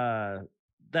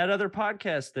 That other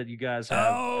podcast that you guys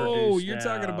have. Oh, you're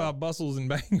talking about Bustles and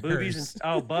Bangers. Boobies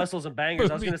and Bustles and Bangers.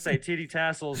 I was going to say titty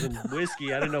tassels and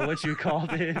whiskey. I didn't know what you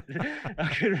called it. I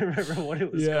couldn't remember what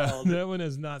it was called. That one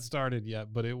has not started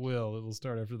yet, but it will. It will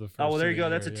start after the first. Oh, well, there you go.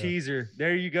 That's a teaser.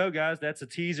 There you go, guys. That's a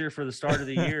teaser for the start of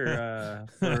the year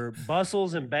for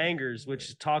Bustles and Bangers,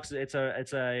 which talks. It's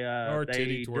a or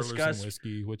titty twirlers and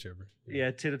whiskey, whichever.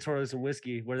 Yeah, titty twirlers and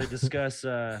whiskey, where they discuss.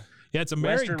 Yeah, it's a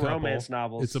married Western couple. romance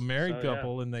novels. It's a married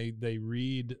couple, and they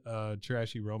read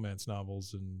trashy romance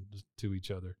novels and to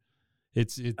each other. I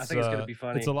think it's going to be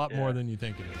funny. It's a lot more than you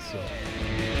think it is.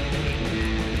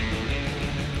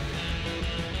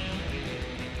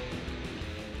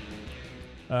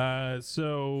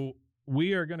 So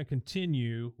we are going to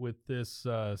continue with this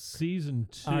season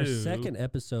 2. Our second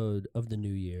episode of the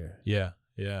new year. Yeah.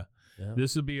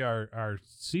 This will be our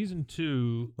season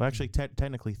 2. Well, actually,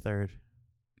 technically third.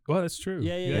 Well, that's true.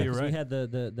 Yeah. You're right. We had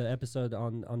the episode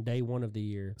on day 1 of the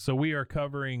year. So we are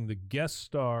covering the guest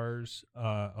stars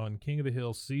on King of the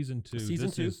Hill season 2.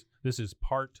 This is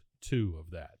part 2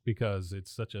 of that because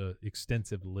it's such a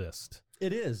extensive list.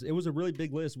 It is. It was a really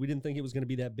big list. We didn't think it was going to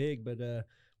be that big, but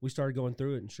we started going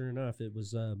through it, and sure enough, it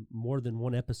was more than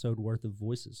one episode worth of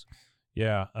voices.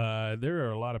 Yeah, there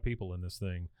are a lot of people in this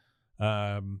thing.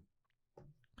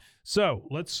 So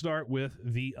let's start with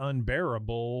the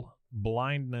unbearable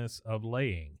blindness of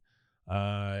laying.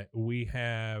 We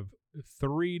have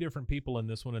 3 different people in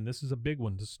this one, and this is a big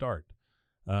one to start.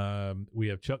 We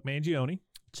have Chuck Mangione.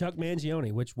 Chuck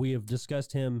Mangione, which we have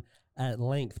discussed him at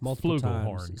length multiple times.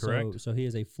 Flugelhorn, correct? So he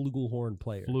is a flugelhorn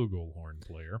player.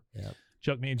 Yeah.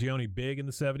 Chuck Mangione, big in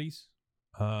the 70s.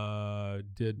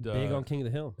 Did big on King of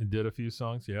the Hill. Did a few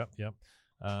songs. Yep.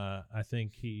 I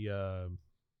think he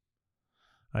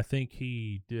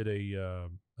did a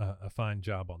fine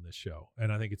job on this show,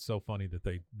 and I think it's so funny that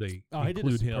they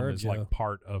include him as like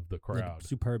part of the crowd.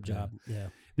 Superb job. Yeah.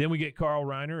 Then we get Carl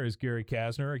Reiner as Gary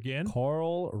Kasner again.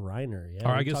 Carl Reiner,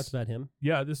 yeah. We talked about him.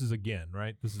 Yeah, this is again,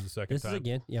 right? This is the second time. This is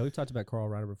again. Yeah, we've talked about Carl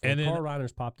Reiner before. And Carl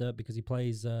Reiner's popped up because he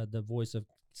plays the voice of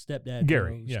Stepdad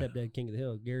Gary, Stepdad King of the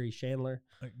Hill, Gary Chandler.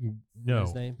 No,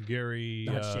 his name? Gary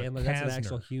Not Chandler. Kasner. That's an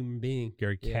actual human being.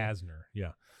 Gary Kasner,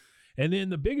 yeah. And then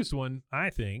the biggest one, I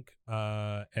think,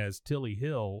 as Tilly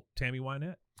Hill, Tammy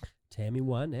Wynette. Tammy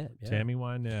Wynette, yeah. Tammy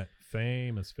Wynette,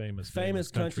 famous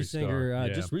country singer.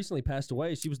 Just recently passed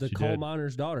away. She was the coal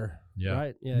miner's daughter. Yeah.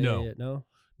 Right? Yeah. No,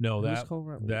 that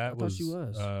was she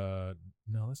was. No,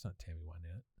 that's not Tammy Wynette.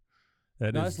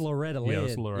 That's Loretta Lynn. Yeah,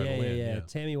 it's Loretta Lynn. Yeah.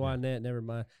 Tammy Wynette, never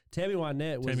mind. Tammy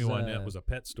Wynette was a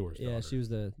pet store's daughter. Yeah, she was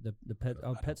the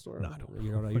pet store. No, I don't know.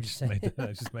 You don't know. You just saying. I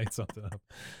just made something up.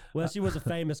 Well, she was a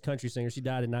famous country singer. She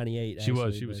died in '98. She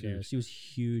was huge. She was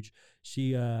huge.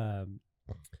 She, I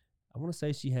want to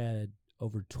say she had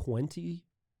over 20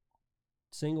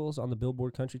 singles on the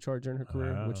Billboard country chart during her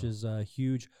career, which is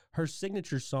huge. Her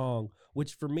signature song,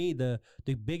 which for me, the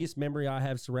biggest memory I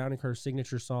have surrounding her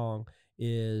signature song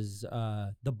is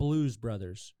the Blues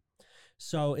Brothers.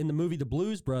 So in the movie The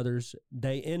Blues Brothers,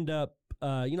 they end up,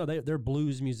 they're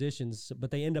blues musicians,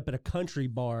 but they end up at a country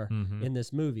bar in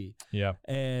this movie. Yeah.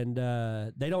 And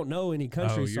they don't know any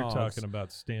country songs. Oh, you're talking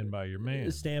about Stand By Your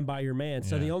Man. Stand By Your Man.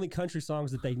 So the only country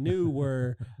songs that they knew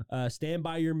were Stand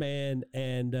By Your Man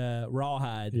and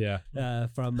Rawhide. Yeah.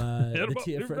 From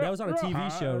that was on a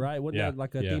TV show, right? Wasn't that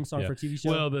like a theme song for a TV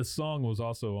show? Well, the song was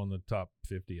also on the top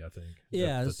 50, I think.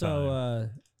 Yeah. So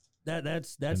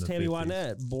that's Tammy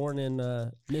Wynette, born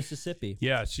in Mississippi.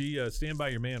 Yeah, she "Stand By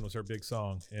Your Man" was her big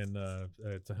song, and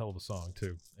it's a hell of a song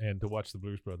too. And to watch the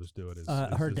Blues Brothers do it is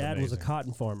her is dad amazing. was a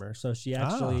cotton farmer, so she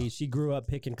she grew up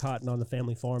picking cotton on the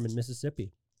family farm in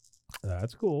Mississippi.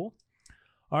 That's cool.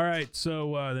 All right,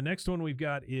 so the next one we've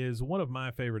got is one of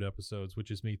my favorite episodes, which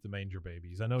is Meet the Manger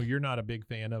Babies. I know you're not a big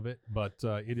fan of it, but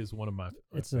it is one of my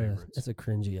favorites. It's a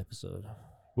cringy episode.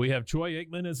 We have Troy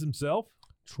Aikman as himself.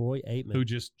 Troy Aikman, who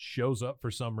just shows up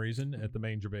for some reason at the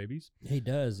Manger Babies. He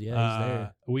does, yeah, he's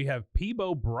there. We have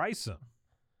Peabo Bryson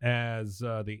as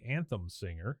the anthem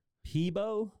singer.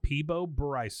 Peabo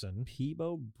Bryson. He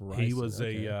was he's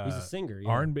a singer,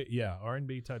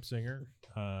 R&B type singer.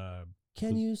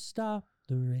 Can you stop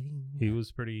the rain? He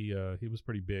was pretty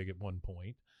big at one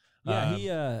point.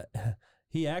 Yeah,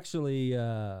 he actually.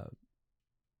 I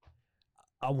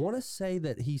want to say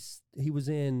that he was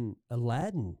in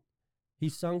Aladdin. He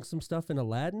sung some stuff in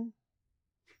Aladdin.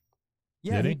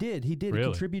 Yeah, he did. He did. Really?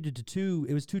 He contributed to 2.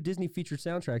 It was 2 Disney featured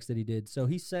soundtracks that he did. So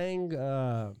he sang.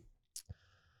 A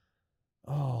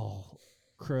Whole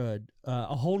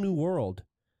New World.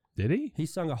 Did he? He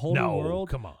sung A Whole New World.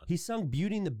 Come on. He sung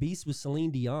Beauty and the Beast with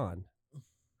Celine Dion.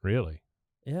 Really?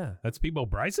 Yeah. That's Peabo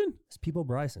Bryson? It's Peabo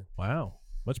Bryson. Wow.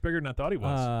 Much bigger than I thought he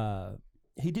was.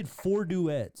 He did 4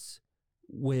 duets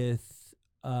with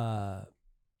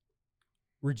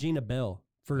Regina Bell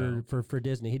for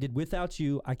Disney. He did Without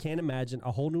You, I Can't Imagine,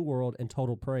 A Whole New World, and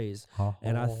Total Praise.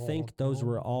 And I think those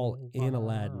were all in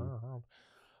Aladdin.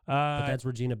 But that's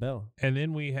Regina Bell. And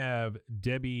then we have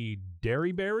Debbie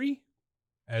Derryberry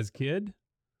as Kid.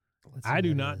 I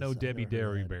do not know Debbie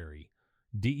Derryberry.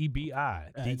 Debi Derry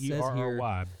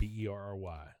Berry.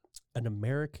 An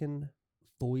American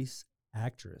voice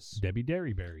actress. Debbie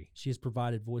Derryberry. She has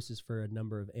provided voices for a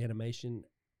number of animation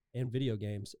and video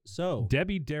games. So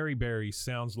Debbie Derryberry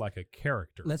sounds like a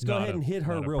character. Let's go ahead and hit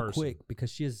her real quick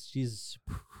because she's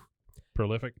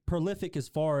prolific. Prolific as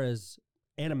far as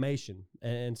animation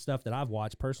and stuff that I've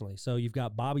watched personally. So you've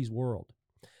got Bobby's World.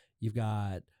 You've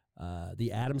got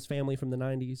the Addams Family from the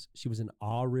 90s. She was in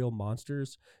All Real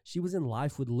Monsters. She was in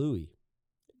Life with Louie.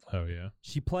 Oh, yeah.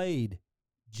 She played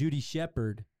Judy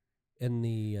Shepard in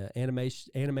the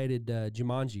animated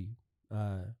Jumanji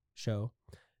show.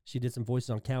 She did some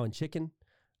voices on Cow and Chicken.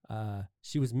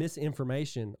 She was Miss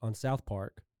Information on South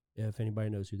Park, if anybody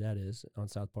knows who that is on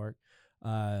South Park.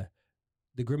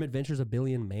 The Grim Adventures of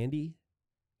Billy and Mandy,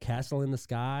 Castle in the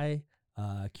Sky,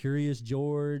 Curious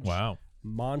George. Wow.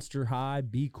 Monster High,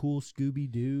 Be Cool,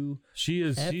 Scooby-Doo.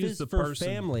 She's the for person.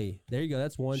 Family. There you go.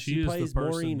 That's one. She plays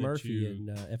Maureen Murphy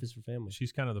in F is for Family.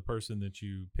 She's kind of the person that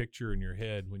you picture in your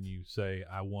head when you say,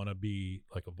 I want to be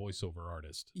like a voiceover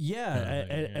artist. Yeah,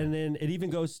 and then it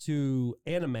even goes to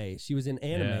anime. She was in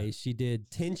anime. Yeah. She did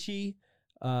Tenchi,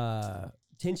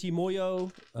 Tenchi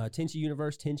Muyo, Tenchi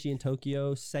Universe, Tenchi in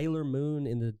Tokyo, Sailor Moon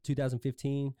in the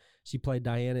 2015. She played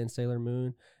Diana in Sailor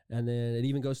Moon. And then it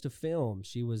even goes to film.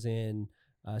 She was in,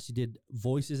 she did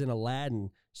voices in Aladdin.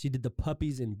 She did the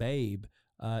puppies in Babe.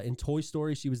 In Toy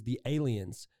Story, she was the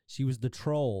aliens. She was the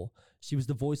troll. She was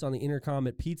the voice on the intercom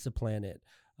at Pizza Planet.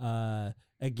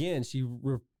 Again, she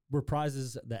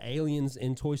reprises the aliens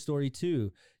in Toy Story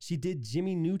 2. She did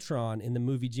Jimmy Neutron in the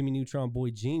movie Jimmy Neutron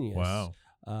Boy Genius. Wow.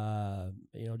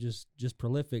 Just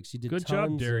prolific. She did good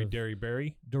job,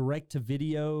 Derryberry. Direct to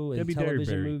video and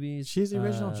television movies. She's the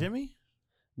original Jimmy?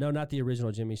 No, not the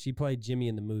original Jimmy. She played Jimmy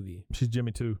in the movie. She's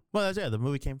Jimmy too. Well, the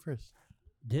movie came first.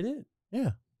 Did it?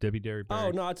 Yeah. Debbie Derryberry.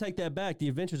 Oh, no, I take that back. The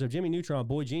Adventures of Jimmy Neutron,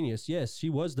 Boy Genius. Yes, she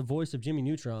was the voice of Jimmy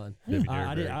Neutron.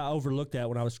 I overlooked that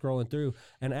when I was scrolling through.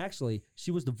 And actually,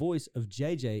 she was the voice of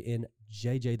JJ in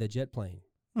JJ the Jet Plane.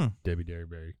 Debbie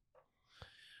Derryberry.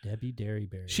 Debbie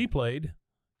Derryberry. She played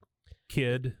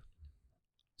Kid.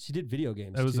 She did video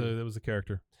games. That was a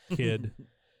character. Kid.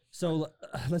 So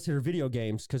let's hit her video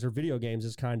games, because her video games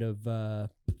is kind of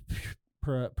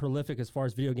prolific as far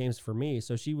as video games for me.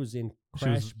 So she was in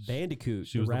Crash Bandicoot.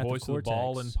 She was the voice of the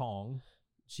ball in Pong.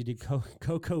 She did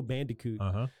Coco Bandicoot.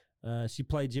 She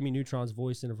played Jimmy Neutron's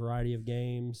voice in a variety of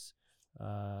games.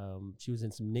 She was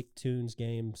in some Nicktoons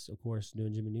games, of course,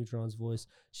 doing Jimmy Neutron's voice.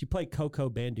 She played Coco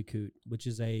Bandicoot, which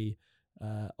is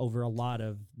over a lot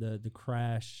of the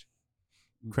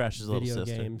Crash's video little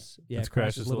sister. Games. Yeah, that's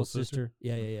Crash's little sister.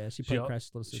 Yeah. She played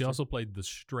Crash's little sister. She also played the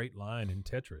straight line in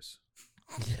Tetris.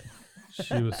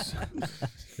 She was.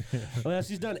 Well,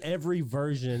 she's done every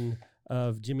version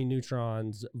of Jimmy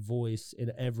Neutron's voice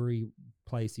in every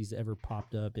place he's ever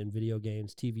popped up in video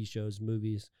games, TV shows,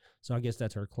 movies. So I guess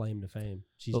that's her claim to fame.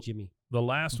 She's Jimmy. The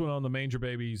last one on the Manger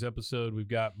Babies episode, we've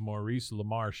got Maurice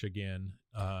LaMarche again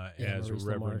as Maurice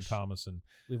Reverend LaMarche. Thomason.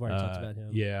 We've already talked about him.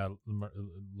 Yeah,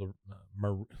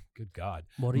 good God,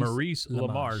 Maurice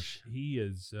LaMarche. He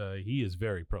is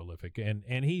very prolific,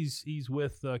 and he's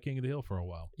with King of the Hill for a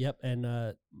while. Yep,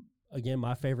 and again,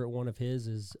 my favorite one of his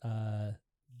is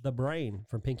the Brain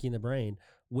from Pinky and the Brain,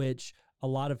 which a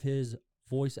lot of his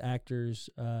voice actors,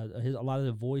 a lot of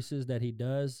the voices that he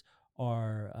does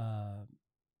are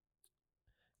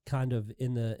kind of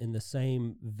in the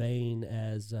same vein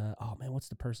as what's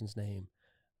the person's name?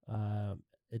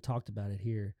 It talked about it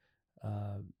here.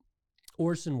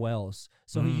 Orson Welles.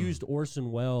 So he used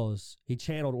Orson Welles. He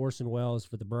channeled Orson Welles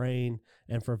for the Brain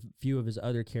and for a few of his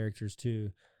other characters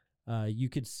too. You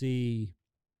could see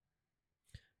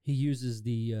he uses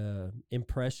the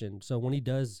impression. So when he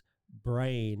does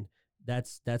Brain,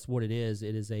 that's what it is.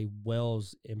 It is a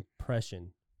Welles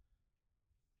impression.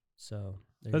 So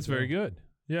that's very good.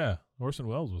 Yeah, Orson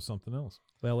Welles was something else.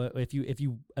 Well, if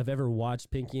you have ever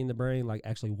watched Pinky and the Brain, like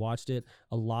actually watched it,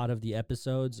 a lot of the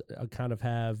episodes kind of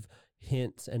have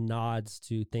hints and nods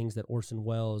to things that Orson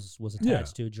Welles was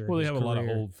attached to during his career. They have a lot of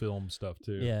old film stuff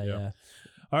too. Yeah.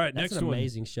 All right, that's next an one.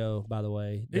 amazing show, by the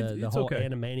way. The whole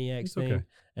Animaniacs thing, okay.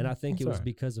 And I think it was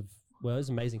because of. Well, it was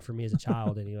amazing for me as a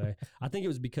child anyway. I think it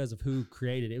was because of who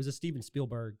created it. It was a Steven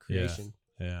Spielberg creation.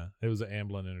 Yeah. It was an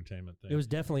Amblin Entertainment thing. It was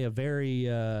definitely a very,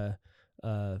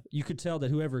 you could tell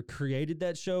that whoever created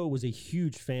that show was a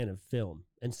huge fan of film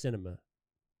and cinema.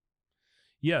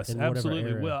 Yes,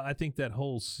 absolutely. Well, I think that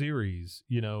whole series,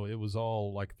 it was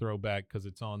all like throwback because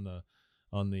it's on the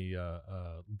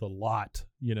lot,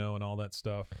 and all that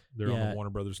stuff. They're on the Warner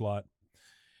Brothers lot.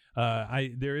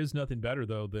 There is nothing better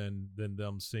though than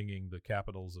them singing the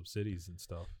capitals of cities and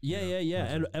stuff.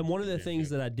 Yeah. And one of the things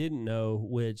that I didn't know,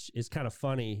 which is kind of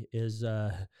funny, is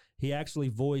he actually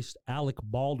voiced Alec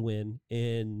Baldwin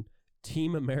in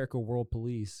Team America World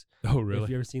Police. Oh, really? If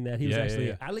you ever seen that, he was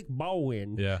actually Alec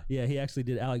Baldwin. Yeah, he actually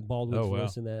did Alec Baldwin's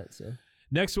voice in that. So.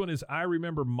 Next one is I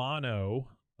Remember Mono.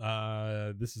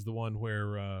 This is the one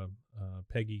where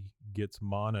Peggy gets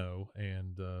mono,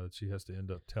 and she has to end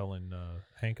up telling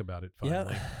Hank about it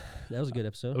finally. Yeah, that was a good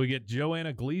episode. We get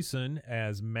Joanna Gleason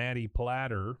as Maddie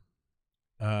Platter,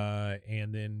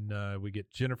 and then we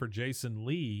get Jennifer Jason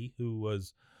Leigh, who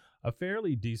was a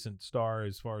fairly decent star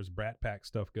as far as Brat Pack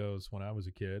stuff goes when I was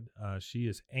a kid. She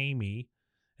is Amy,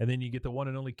 and then you get the one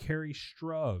and only Carrie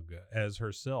Strug as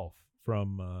herself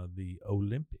from the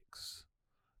Olympics.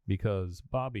 Because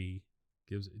Bobby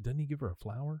doesn't he give her a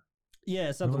flower?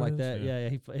 Yeah, something like that. Yeah,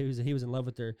 he was in love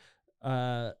with her.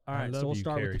 All right, so we'll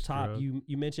start with the top.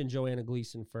 You mentioned Joanna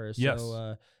Gleason first. Yes.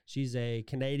 So she's a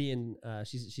Canadian.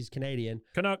 She's Canadian.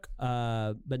 Canuck.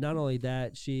 But not only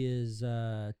that, she is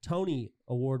Tony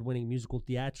Award-winning musical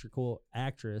theatrical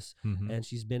actress, and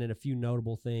she's been in a few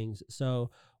notable things.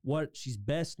 So what she's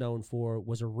best known for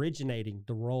was originating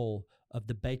the role of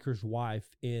the baker's wife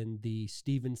in the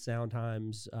Stephen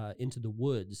Sondheim's Into the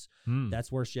Woods.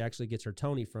 That's where she actually gets her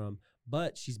Tony from.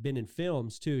 But she's been in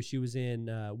films, too. She was in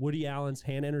Woody Allen's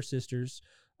Hannah and Her Sisters,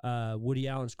 Woody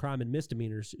Allen's Crime and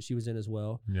Misdemeanors she was in as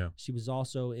well. Yeah. She was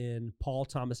also in Paul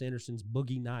Thomas Anderson's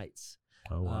Boogie Nights.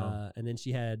 Oh, wow. And then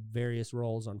she had various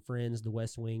roles on Friends, The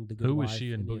West Wing, The Good Who Wife. was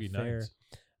she in Boogie Nights?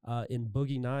 In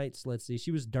Boogie Nights, let's see.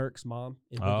 She was Dirk's mom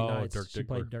in Boogie Nights. She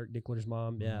played Dirk Dickler's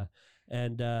mom, yeah.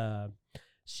 And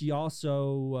she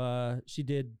also she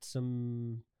did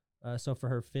some so for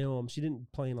her film, she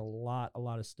didn't play in a lot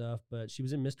of stuff, but she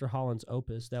was in Mr. Holland's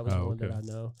Opus. That was the one that I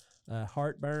know.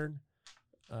 Heartburn.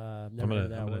 I'm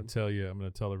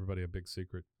gonna tell everybody a big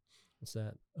secret. What's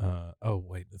that? Oh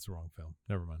wait, that's the wrong film.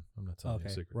 Never mind. I'm not telling you a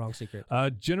secret. Wrong secret.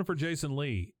 Jennifer Jason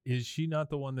Leigh, is she not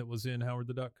the one that was in Howard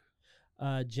the Duck?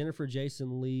 Jennifer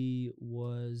Jason Leigh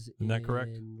was Isn't that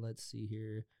correct? Let's see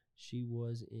here. She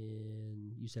was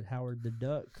in, you said Howard the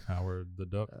Duck. Howard the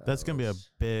Duck. That's going to be a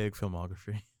big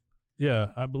filmography. Yeah,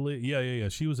 I believe. Yeah.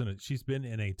 She was in it. She's been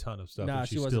in a ton of stuff. No,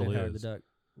 she wasn't in Howard the Duck.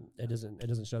 It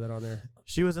doesn't show that on there.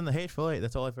 She was in The Hateful Eight.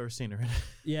 That's all I've ever seen her in.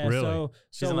 Yeah, really?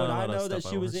 So what I know that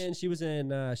she was in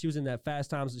that Fast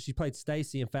Times. She played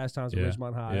Stacy in Fast Times at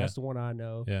Ridgemont High. That's the one I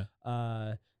know.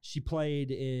 Yeah. She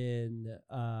played in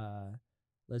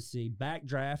let's see,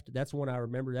 Backdraft. That's one I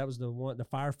remember. That was the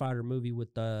firefighter movie with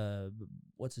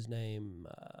what's his name,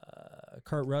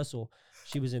 Kurt Russell.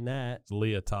 She was in that. It's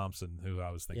Leah Thompson, who I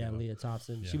was thinking. Yeah, of. Leah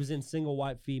Thompson. Yeah. She was in Single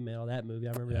White Female. That movie,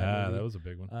 I remember that. Yeah, movie. that was a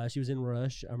big one. She was in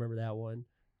Rush. I remember that one.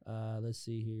 Let's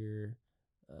see here.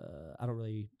 I don't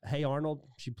really. Hey Arnold.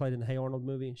 She played in the Hey Arnold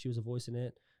movie. She was a voice in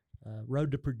it.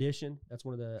 Road to Perdition. That's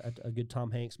one of a good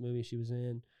Tom Hanks movie she was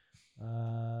in.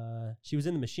 She was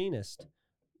in The Machinist,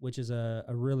 which is a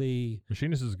really...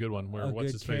 Machinist is a good one, where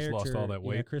what's-his-face lost all that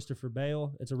weight. Yeah, Christopher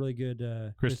Bale. It's a really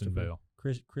good... Christian Bale.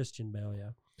 Christian Bale,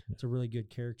 yeah. It's a really good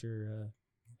character.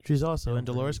 She's also in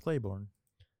Dolores Claiborne.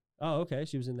 Oh, okay.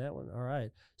 She was in that one. All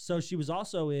right. So she was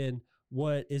also in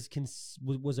what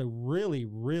was a really,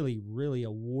 really, really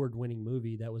award-winning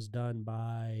movie that was done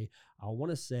by, I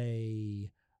want to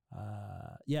say...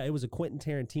 it was a Quentin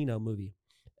Tarantino movie.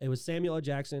 It was Samuel L.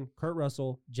 Jackson, Kurt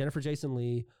Russell, Jennifer Jason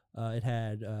Leigh. It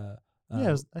had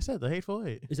I said The Hateful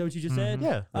Eight. Is that what you just said?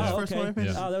 Yeah. Oh, okay.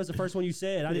 Oh, that was the first one you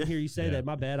said. I didn't hear you say that.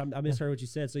 My bad. I misheard what you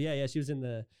said. So yeah, she was in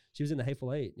the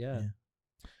Hateful Eight. Yeah.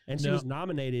 And she was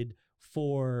nominated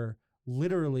for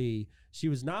she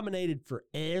was nominated for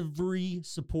every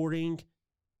supporting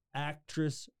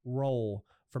actress role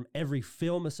from every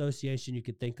film association you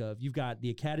could think of. You've got the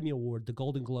Academy Award, the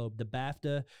Golden Globe, the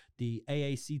BAFTA, the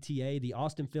AACTA, the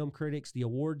Austin Film Critics, the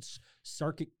Awards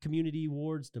Circuit Community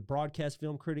Awards, the Broadcast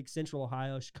Film Critics, Central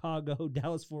Ohio, Chicago,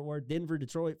 Dallas-Fort Worth, Denver,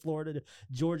 Detroit, Florida,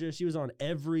 Georgia. She was on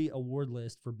every award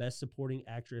list for Best Supporting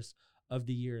Actress of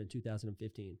the Year in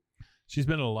 2015. She's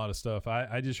been in a lot of stuff.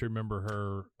 I just remember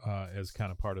her as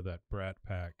kind of part of that Brat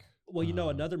Pack. Well,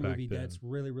 another movie that's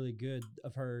really, really good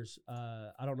of hers.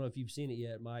 I don't know if you've seen it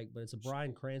yet, Mike, but it's a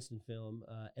Bryan Cranston film,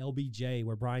 LBJ,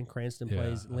 where Bryan Cranston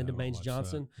plays Lyndon Baines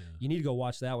Johnson. Yeah. You need to go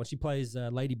watch that one. She plays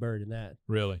Lady Bird in that.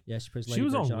 Really? Yeah, she plays Lady Bird. She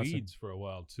was on Johnson. Weeds for a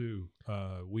while too.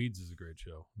 Weeds is a great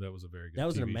show. That was a very good. That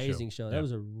was TV an amazing show. Yeah. That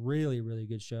was a really, really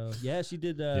good show. Yeah, she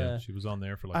did. She was on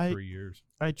there for like 3 years.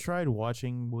 I tried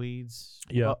watching Weeds.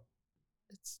 Yeah,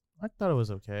 I thought it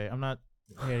was okay. I'm not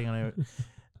hating on it.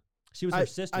 She was her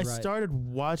sister, right? I started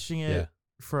watching it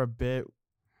for a bit,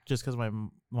 just because my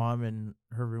mom and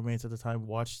her roommates at the time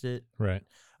watched it. Right.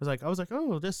 I was like,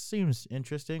 oh, this seems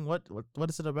interesting. What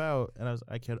is it about? And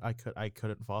I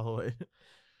couldn't follow it.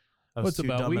 I was too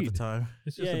dumb weed? at the time.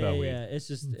 It's just about weed. Yeah. It's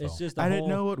just. I didn't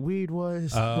know what weed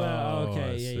was. Well,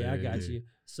 okay, yeah, I got you.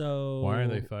 So why are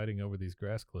they fighting over these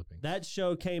grass clippings? That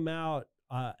show came out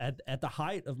at the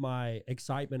height of my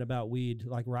excitement about weed,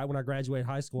 like right when I graduated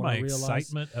high school. My and I realized,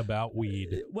 excitement about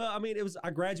weed. Well, I mean,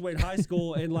 I graduated high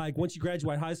school, and like once you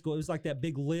graduate high school, it was like that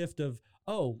big lift of,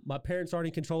 oh, my parents aren't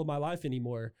in control of my life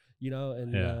anymore,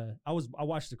 And I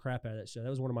watched the crap out of that show. That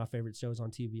was one of my favorite shows on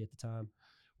TV at the time.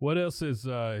 What else has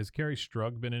Carrie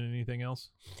Strug been in anything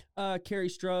else? Carrie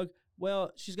Strug,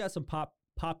 well, she's got some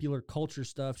popular culture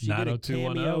stuff. She did a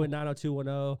cameo in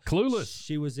 90210. Clueless.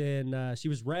 She was in. She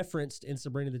was referenced in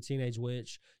Sabrina the Teenage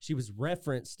Witch. She was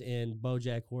referenced in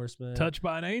BoJack Horseman. Touched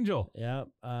by an Angel. Yeah.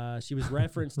 She was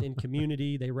referenced in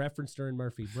Community. They referenced her in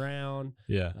Murphy Brown.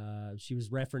 Yeah. She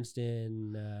was referenced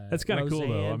in. That's kind of cool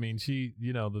though. I mean, she,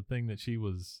 the thing that she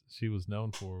was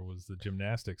known for was the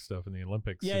gymnastics stuff in the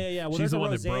Olympics. Yeah. Well, she's the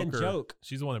one Roseanne that broke her joke.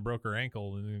 She's the one that broke her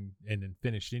ankle and then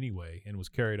finished anyway and was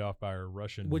carried off by her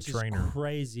Russian trainer. Is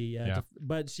crazy. Yeah.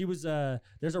 But she was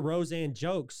there's a Roseanne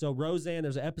joke. So Roseanne,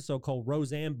 there's an episode called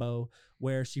Roseanne-Bow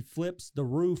where she flips the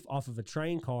roof off of a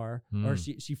train car, or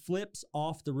she flips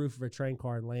off the roof of a train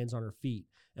car and lands on her feet.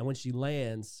 And when she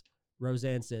lands,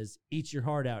 Roseanne says, "Eat your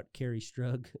heart out, Carrie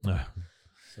Strug."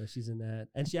 So she's in that.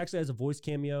 And she actually has a voice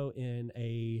cameo in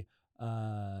a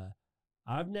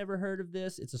I've never heard of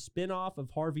this. It's a spinoff of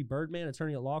Harvey Birdman,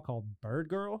 Attorney at Law, called Bird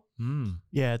Girl.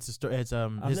 Yeah, it's his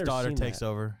daughter takes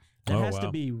over. That has to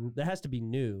be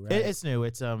new, right? It's new.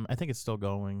 It's I think it's still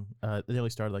going. They only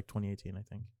started like 2018, I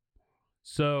think.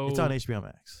 So it's on HBO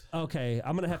Max. Okay,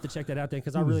 I'm gonna have to check that out then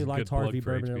because I really liked Harvey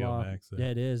Birdman a lot. Max, yeah,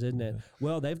 it is, isn't it?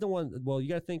 Well, they've the one. Well, you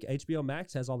got to think HBO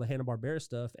Max has all the Hanna-Barbera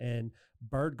stuff, and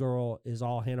Bird Girl is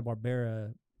all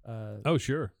Hanna-Barbera. Oh,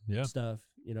 sure, yeah, stuff.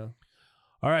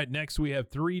 All right, next we have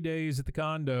 3 days at the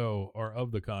condo or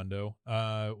of the condo.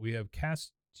 We have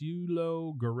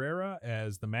Castulo Guerrera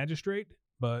as the magistrate.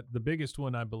 But the biggest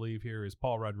one, I believe, here is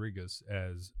Paul Rodriguez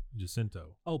as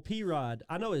Jacinto. Oh, P-Rod.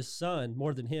 I know his son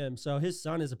more than him. So his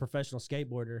son is a professional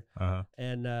skateboarder.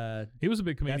 And he was a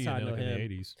big comedian in the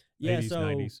 80s. Yeah, 80s, so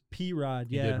 90s. P-Rod,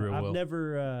 He did real well. I've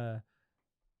never...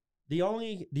 the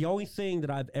only thing that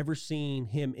I've ever seen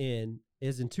him in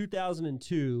is in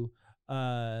 2002,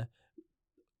 coming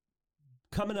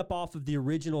up off of the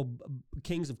original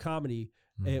Kings of Comedy.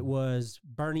 It was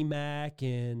Bernie Mac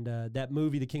and that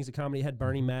movie, The Kings of Comedy, had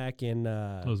Bernie Mac and...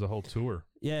 it was a whole tour.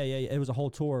 Yeah, it was a whole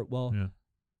tour. Well,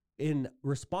 in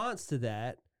response to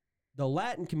that, the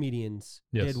Latin comedians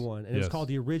did one, and it's called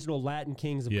The Original Latin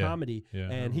Kings of Comedy,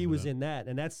 and he was in that,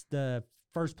 and that's the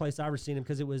first place I ever seen him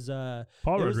because it was... Paul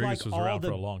Rodriguez was around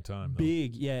for a long time.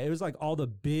 It was like all the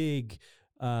big...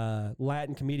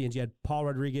 Latin comedians. You had Paul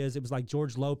Rodriguez. It was like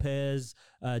George Lopez,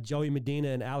 Joey Medina,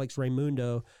 and Alex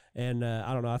Raimundo. And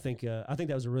I don't know. I think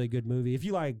that was a really good movie. If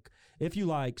you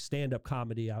like stand up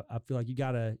comedy, I feel like you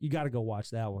gotta go watch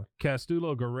that one.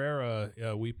 Castulo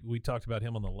Guerrera. We talked about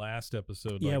him on the last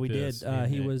episode. Yeah, we did.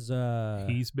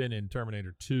 He's been in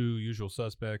Terminator 2, Usual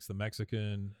Suspects, The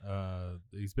Mexican.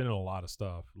 He's been in a lot of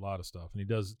stuff, and he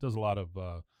does a lot of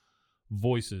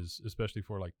voices, especially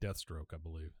for like Deathstroke, I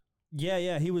believe.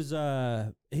 Yeah, he was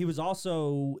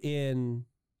also in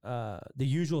The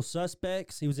Usual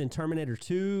Suspects. He was in Terminator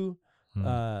 2.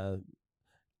 The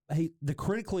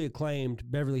critically acclaimed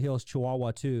Beverly Hills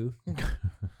Chihuahua 2.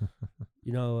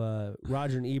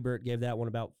 Roger and Ebert gave that one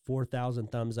about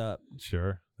 4,000 thumbs up.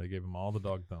 Sure, they gave him all the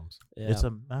dog thumbs. Yeah. It's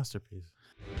a masterpiece.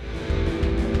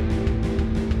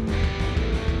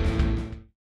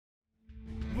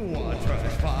 Watch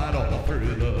us fight all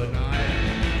through the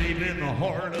night, deep in the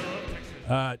heart of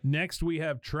Texas. Next, we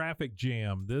have Traffic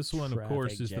Jam. This one, of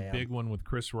course, is the big one with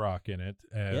Chris Rock in it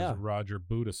as Roger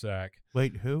Budasak.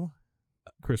 Wait, who?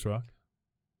 Chris Rock.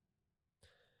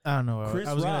 I don't know. Chris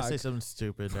I was going Rock. to say something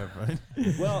stupid. Never mind.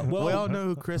 Well, we all know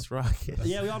who Chris Rock is.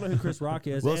 Yeah, we all know who Chris Rock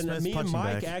is. Will and Smith's me and punching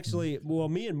Mike bag.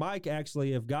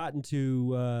 actually have gotten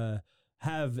to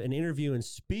have an interview and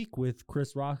speak with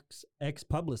Chris Rock's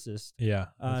ex-publicist. Yeah,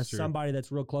 that's true. Somebody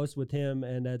that's real close with him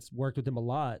and that's worked with him a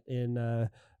lot in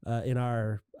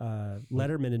our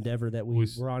Letterman endeavor that we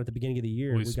were on at the beginning of the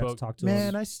year. We got to talk to him.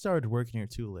 Man, I started working here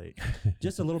too late.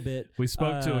 Just a little bit. We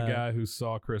spoke to a guy who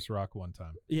saw Chris Rock one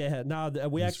time. Yeah, no,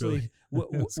 we actually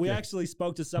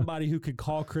spoke to somebody who could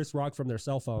call Chris Rock from their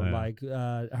cell phone.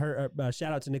 Yeah.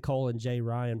 Shout out to Nicole and Jay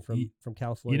Ryan from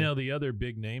California. The other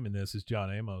big name in this is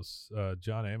John Amos.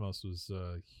 John Amos was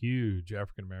a huge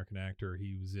African American actor.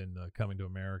 He was in Coming to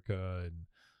America and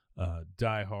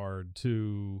Die Hard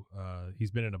 2.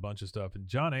 He's been in a bunch of stuff. And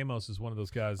John Amos is one of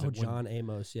those guys. Oh, John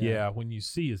Amos, yeah. Yeah, when you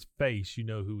see his face, you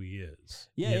know who he is.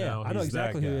 Yeah, I know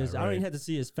exactly who he is. Right? I don't even have to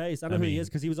see his face. I know who he is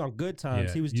because he was on Good Times.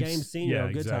 Yeah, he was James Senior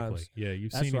on Good exactly. Times. Yeah,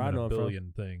 you've seen him in a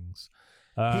billion things.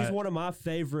 He's one of my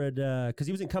favorite because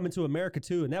he was in Coming to America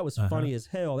too, and that was funny as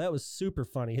hell. That was super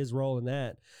funny, his role in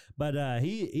that. But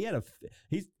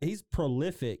he's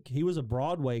prolific. He was a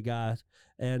Broadway guy,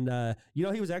 and he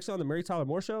was actually on the Mary Tyler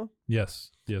Moore Show.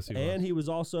 Yes, he was. And he was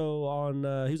also on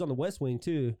he was on the West Wing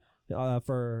too. He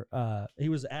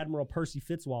was Admiral Percy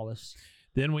Fitzwallace.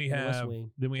 Then we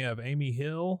have Amy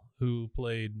Hill, who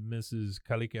played Mrs.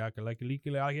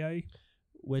 Kalika.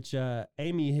 Which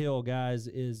Amy Hill, guys,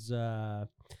 is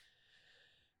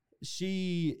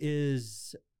she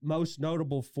is most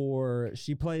notable for,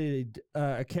 she played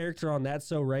a character on That's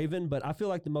So Raven, but I feel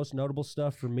like the most notable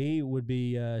stuff for me would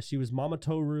be she was Mama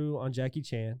Toru on Jackie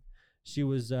Chan. She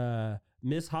was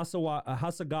Miss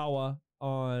Hasagawa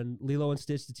on Lilo and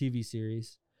Stitch, the TV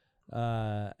series.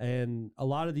 And a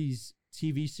lot of these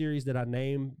TV series that I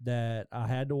named that I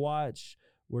had to watch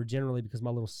were generally because my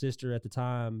little sister at the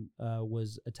time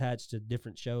was attached to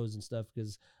different shows and stuff,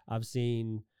 because I've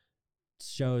seen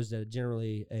shows that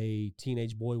generally a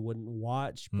teenage boy wouldn't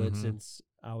watch, but since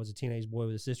I was a teenage boy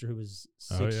with a sister who was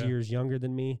 6 years younger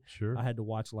than me, I had to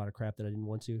watch a lot of crap that I didn't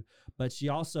want to. But she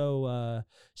also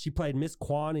she played Miss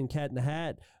Kwan in Cat in the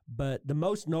Hat, but the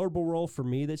most notable role for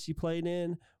me that she played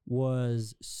in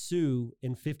was Sue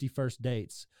in 50 First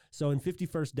Dates. So in 50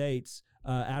 First Dates,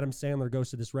 Adam Sandler goes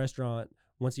to this restaurant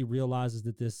once he realizes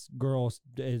that this girl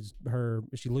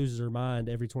she loses her mind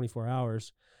every 24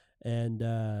 hours. And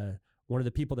one of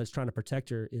the people that's trying to protect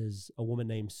her is a woman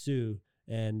named Sue.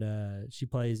 And she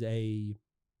plays a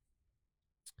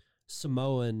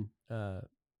Samoan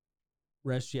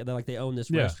restaurant. They own this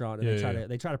restaurant,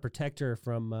 and they try to protect her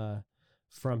from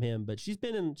him. But she's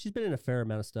been in a fair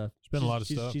amount of stuff. She's been a lot of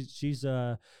stuff.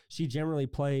 She generally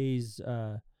plays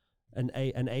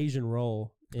an Asian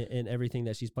role in everything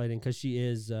that she's played in, because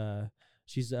she's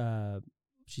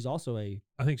also I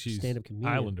think she's stand-up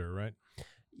comedian. Islander, right?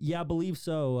 Yeah, I believe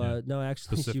so. No,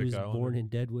 actually, Pacific she was Islander. born in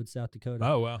Deadwood, South Dakota.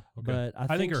 Oh, wow. Okay. But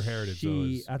I think her heritage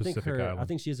is Pacific Island. I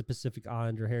think she has a Pacific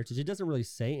Islander heritage. It doesn't really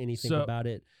say anything about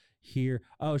it here.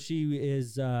 Oh, she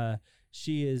is a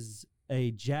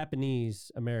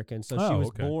Japanese American. So she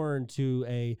was born to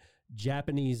a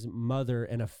Japanese mother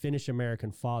and a Finnish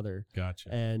American father.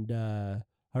 Gotcha. And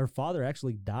her father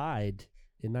actually died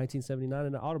in 1979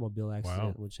 in an automobile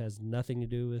accident, which has nothing to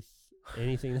do with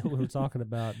anything that we were talking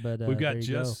about. But we've got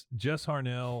Jess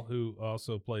Harnell, who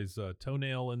also plays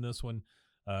Toenail in this one.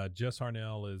 Jess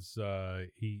Harnell is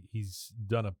he's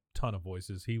done a ton of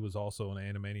voices. He was also in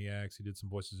Animaniacs. He did some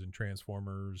voices in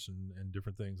Transformers and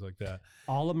different things like that.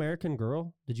 All American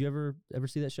Girl. Did you ever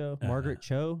see that show? Margaret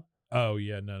Cho. Oh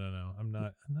yeah, no. I'm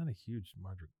not a huge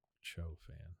Margaret Cho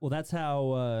fan. Well, that's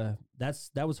how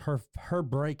that was her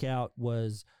breakout,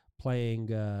 was playing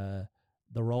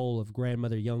the role of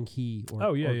grandmother Young Hee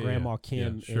or Grandma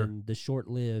Kim in the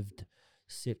short-lived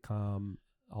sitcom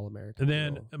All American.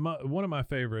 And then one of my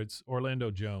favorites,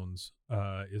 Orlando Jones,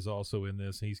 is also in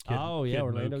this. He's Kid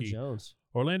Orlando Loki. Jones.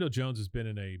 Orlando Jones has been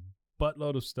in a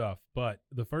buttload of stuff, but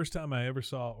the first time I ever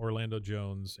saw Orlando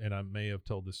Jones, and I may have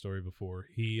told this story before,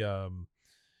 he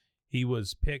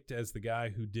was picked as the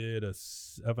guy who did a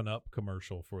 7-Up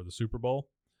commercial for the Super Bowl.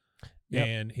 Yep.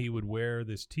 And he would wear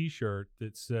this T-shirt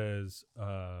that says,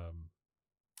 what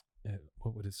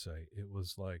would it say? It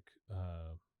was like,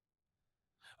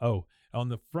 on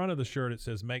the front of the shirt, it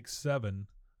says make 7.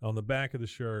 On the back of the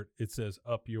shirt, it says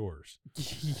up yours.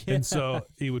 And so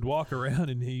he would walk around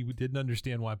and he didn't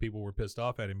understand why people were pissed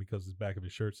off at him, because the back of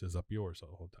his shirt says up yours the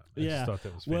whole time. I just thought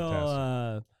that was fantastic.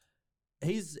 Well,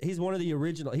 he's one of the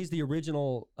original. He's the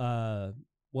original.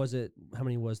 Was it, how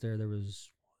many was there? There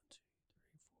was 1, 2,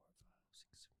 3, 4, 5, 6,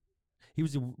 7. He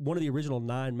was one of the original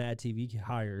 9 Mad TV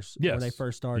hires when they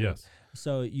first started. Yes.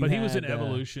 So he was in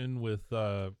Evolution with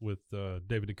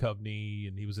David Duchovny,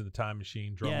 and he was in the Time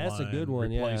Machine, Drumline, that's a good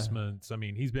one. Replacements. I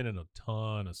mean, he's been in a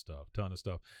ton of stuff.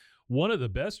 One of the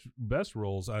best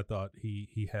roles I thought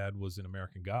he had was in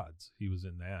American Gods. He was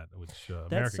in that, which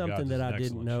that's American something Gods that I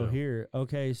didn't know show. here.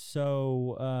 Okay,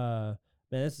 so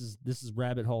man, this is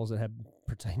rabbit holes that have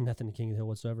pertain nothing to King of the Hill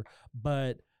whatsoever.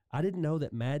 But I didn't know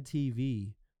that Mad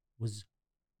TV was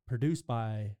produced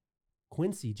by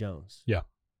Quincy Jones. Yeah.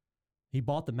 He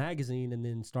bought the magazine and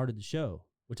then started the show,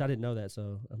 which I didn't know that.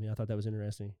 So, I mean, I thought that was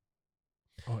interesting.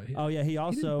 Yeah. He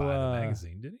also he didn't buy the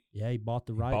magazine, did he? Yeah, he bought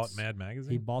the rights. Bought Mad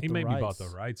Magazine. He bought the maybe rights. bought the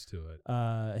rights to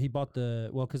it. He bought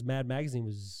because Mad Magazine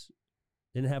was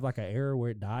didn't have like an error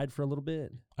where it died for a little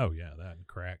bit. Oh yeah, that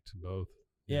cracked both.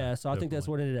 Yeah, so definitely. I think that's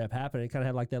what ended up happening. It kind of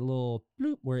had like that little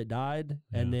bloop where it died,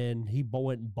 and then he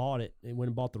went and bought it. He went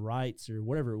and bought the rights or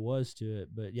whatever it was to it.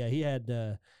 But yeah, he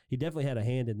definitely had a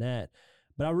hand in that.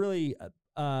 But I really,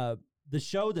 the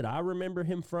show that I remember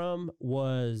him from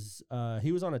was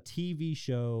he was on a TV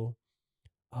show.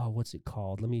 Oh, what's it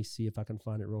called? Let me see if I can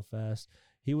find it real fast.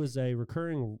 He was a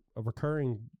recurring.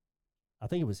 I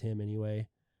think it was him anyway.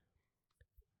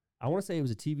 I want to say it was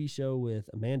a TV show with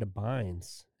Amanda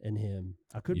Bynes and him.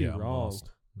 I could be wrong.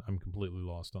 I'm completely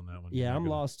lost on that one. Yeah, I'm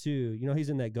lost too. You know, he's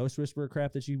in that Ghost Whisperer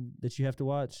crap that you have to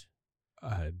watch.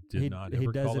 I did not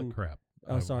ever call it crap.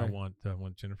 Oh, sorry. I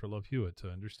want Jennifer Love Hewitt to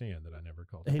understand that I never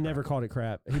called it. He never called it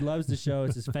crap. He loves the show.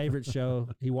 It's his favorite show.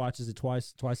 He watches it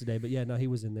twice a day. But yeah, no, he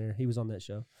was in there. He was on that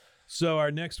show. So our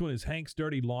next one is Hank's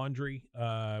Dirty Laundry.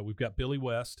 We've got Billy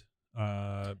West.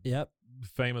 Yep.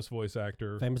 Famous voice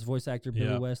actor.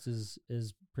 Billy West is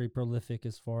pretty prolific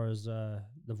as far as the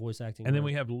voice acting. And then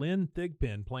we have Lynn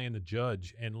Thigpen playing the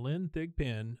judge. And Lynn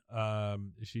Thigpen,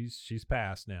 she's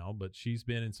passed now, but she's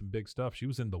been in some big stuff. She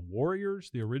was in The Warriors,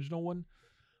 the original one,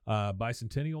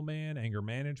 Bicentennial Man, Anger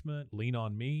Management, Lean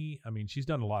on Me. I mean, she's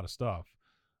done a lot of stuff.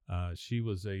 She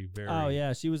was a very... Oh,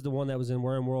 yeah. She was the one that was in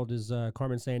Where in World is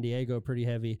Carmen Sandiego, pretty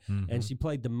heavy. Mm-hmm. And she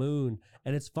played the Moon.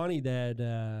 And it's funny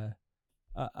that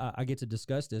I get to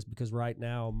discuss this because right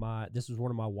now this was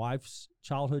one of my wife's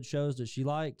childhood shows that she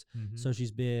liked. Mm-hmm. So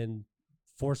she's been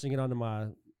forcing it onto my,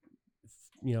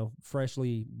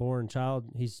 freshly born child.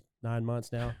 He's 9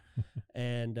 months now.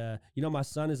 And, my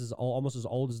son is almost as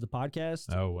old as the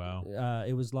podcast. Oh, wow.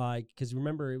 It was like, because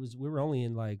remember, we were only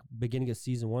in like beginning of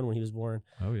season 1 when he was born.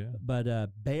 Oh, yeah.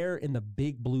 But Bear in the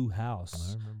Big Blue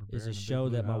House is a show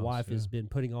that my wife has been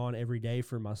putting on every day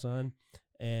for my son.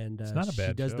 And it's not a bad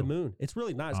she does show. The Moon. It's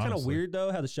really nice. It's kind of weird,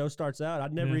 though, how the show starts out. I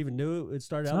never even knew it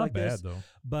started out like this. It's not bad, though.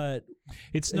 But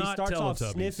it's not starts off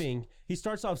sniffing. He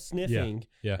starts off sniffing.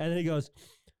 Yeah. And then he goes,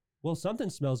 well,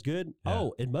 something smells good. Yeah.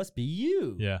 Oh, it must be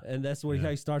you. Yeah. And that's where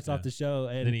he starts off the show.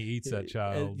 And then he eats that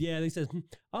child. And he says,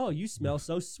 oh, you smell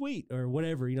so sweet or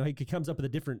whatever. He comes up with a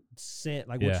different scent,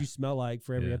 like what you smell like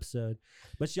for every episode.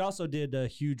 But she also did a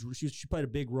huge, she played a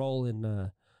big role in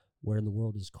Where in the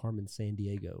World is Carmen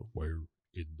Sandiego. Where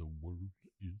in the world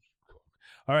is Carmen?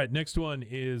 All right, next one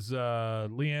is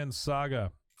Leanne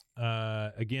Saga.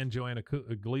 Again, Joanna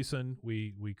Gleason.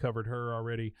 We covered her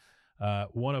already.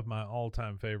 One of my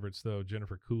all-time favorites, though,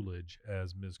 Jennifer Coolidge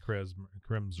as Ms.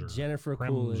 Kremser. Jennifer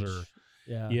Coolidge.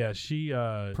 Yeah, she...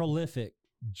 prolific.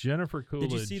 Jennifer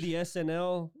Coolidge. Did you see the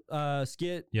SNL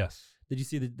skit? Yes. Did you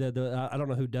see the I don't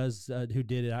know who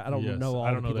did it. I don't know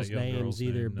all the people's names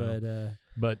either,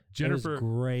 but Jennifer... It was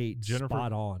great.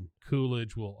 Spot on.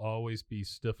 Coolidge will always be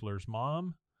Stifler's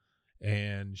mom.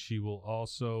 And she will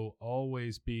also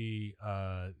always be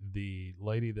the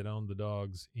lady that owned the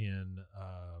dogs in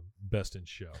Best in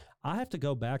Show. I have to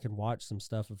go back and watch some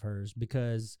stuff of hers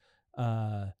because...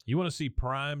 you want to see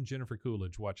prime Jennifer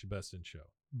Coolidge, watch Best in Show.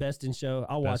 Best in Show.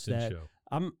 I'll watch that.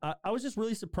 I was just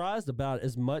really surprised about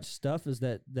as much stuff as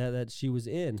that she was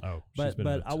in. Oh,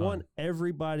 but I want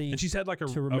everybody and she's had like a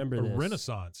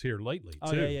renaissance here lately.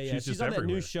 Oh too. Yeah. She's on that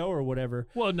new show or whatever.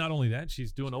 Well, not only that,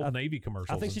 she's doing old Navy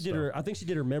commercials. I think she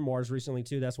did her memoirs recently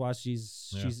too. That's why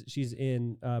she's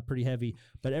in pretty heavy.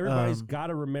 But everybody's got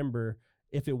to remember,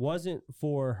 if it wasn't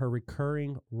for her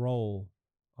recurring role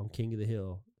on King of the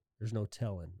Hill, there's no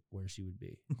telling where she would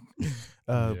be.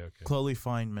 Chloe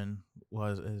Fineman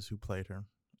is who played her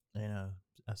in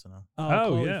SNL.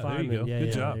 Chloe Fineman. There you go.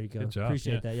 Good job. There you go. Good job.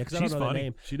 Appreciate that. Yeah, because I don't know funny. the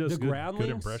name. She does the good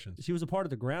impressions. She was a part of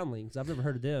the Groundlings. I've never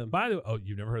heard of them. By the way,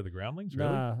 you've never heard of the Groundlings?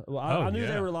 Really? Nah. Well, I knew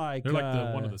they were like... They're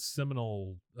like one of the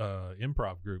seminal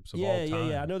improv groups of all time.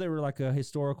 Yeah. I know they were like a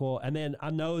historical... And then I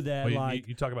know that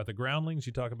you talk about the Groundlings,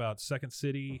 you talk about Second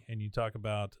City, and you talk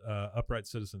about Upright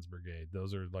Citizens Brigade.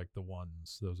 Those are like the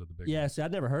ones. Those are the big ones. Yeah, see,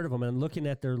 I'd never heard of them. And looking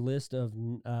at their list of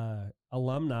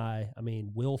alumni, I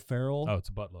mean, Will Ferrell. Oh, it's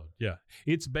a buttload. Yeah.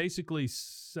 It's basically...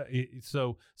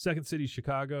 So Second City,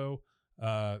 Chicago...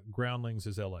 Groundlings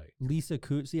is L.A. Lisa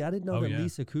Kudrow. See, I didn't know that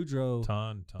Lisa Kudrow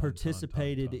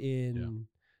participated in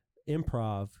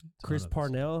improv. Chris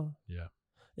Parnell.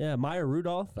 Yeah. Maya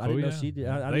Rudolph. I didn't know she did.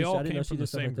 They all came from the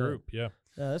same group. Yeah.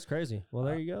 That's crazy. Well,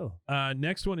 there you go.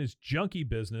 Next one is Junkie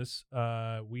Business.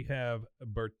 We have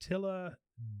Bertilla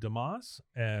Damas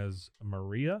as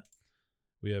Maria.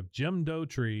 We have Jim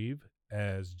Dotrieve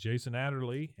as Jason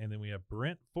Adderley, and then we have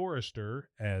Brent Forrester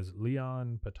as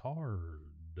Leon Petard.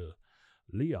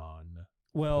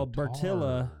 Well,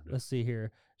 Bertilla, let's see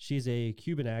here. She's a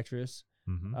Cuban actress.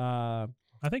 Mm-hmm.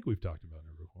 I think we've talked about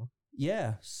her before.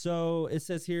 Yeah. So it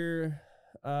says here,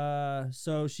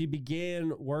 So she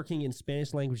began working in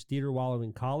Spanish language theater while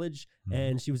in college,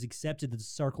 and she was accepted to the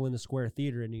Circle in the Square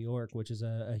Theater in New York, which is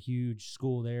a huge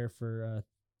school there for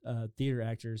theater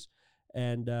actors.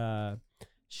 And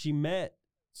she met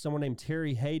someone named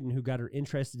Terry Hayden, who got her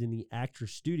interested in the Actor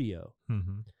Studio.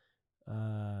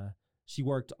 She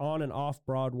worked on and off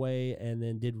Broadway and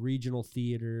then did regional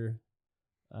theater.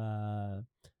 Her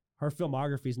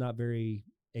filmography is not very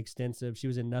extensive. She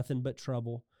was in Nothing But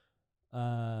Trouble.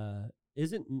 Nothing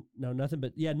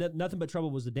But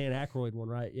Trouble was the Dan Aykroyd one,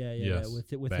 right? Yeah. Yes,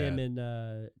 with him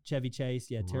and Chevy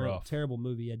Chase. Yeah, terrible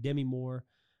movie. Yeah, Demi Moore.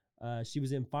 She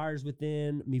was in Fires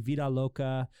Within, Mi Vida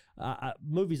Loca.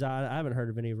 Movies, I haven't heard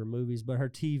of any of her movies, but her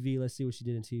TV, let's see what she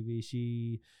did in TV.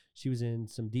 She was in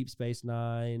some Deep Space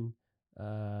Nine.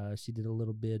 She did a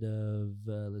little bit of,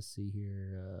 let's see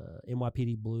here,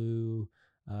 NYPD Blue.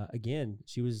 Again,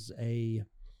 she was a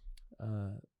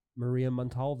Maria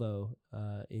Montalvo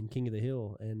in King of the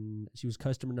Hill, and she was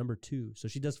customer number 2. So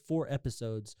she does 4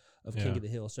 episodes of King of the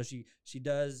Hill. So she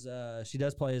does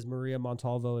play as Maria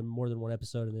Montalvo in more than one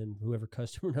episode, and then whoever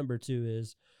customer number 2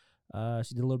 is.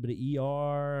 She did a little bit of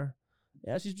ER.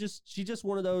 Yeah, she's just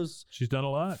one of those. She's done a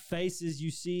lot. Faces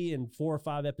you see in 4 or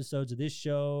 5 episodes of this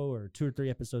show, or 2 or 3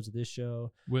 episodes of this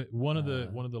show. One of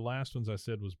the last ones I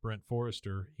said was Brent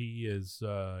Forrester. He is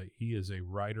a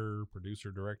writer,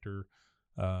 producer, director.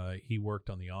 He worked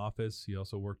on The Office. He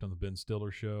also worked on the Ben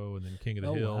Stiller Show, and then King of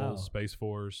the Hill, wow. Space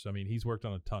Force. I mean, he's worked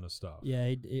on a ton of stuff.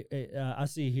 Yeah, I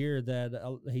see here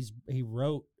that he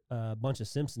wrote a bunch of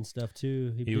Simpsons stuff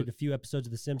too. He did a few episodes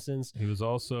of The Simpsons. He was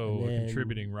also a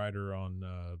contributing writer on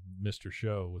Mr.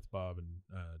 Show with Bob and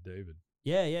David.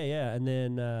 Yeah. And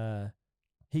then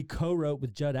he co-wrote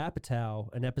with Judd Apatow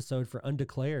an episode for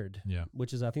Undeclared. Yeah,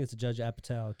 which is, I think it's a Judd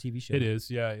Apatow TV show. It is.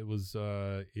 Yeah, it was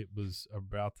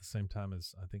about the same time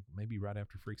as, I think, maybe right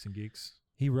after Freaks and Geeks.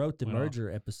 He wrote the Merger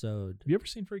episode. Have you ever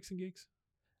seen Freaks and Geeks?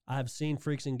 I've seen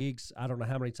Freaks and Geeks. I don't know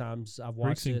how many times I've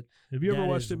watched it. Have you ever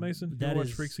watched it, Mason? Have you ever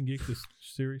watched Freaks and Geeks, this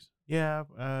series? Yeah,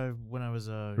 when I was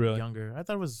younger. I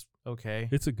thought it was okay.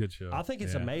 It's a good show. I think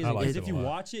it's amazing because if you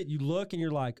watch it, you look and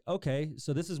you're like, okay,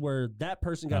 so this is where that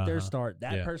person got their start.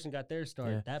 That person got their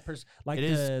start. That person, like, it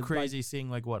is crazy seeing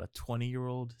like what, a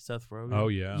 20-year-old Seth Rogen. Oh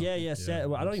yeah, yeah.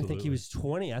 Well, I don't even think he was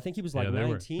 20. I think he was like 19.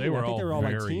 I think they were all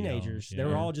like teenagers. They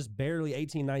were all just barely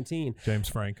 18, 19. James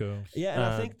Franco. Yeah, and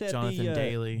I think that Jonathan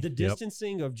Daly. The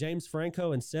distancing of James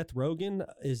Franco and Seth Rogen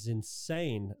is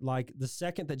insane. Like, the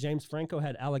second that James Franco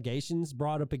had allegations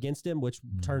brought up against him, which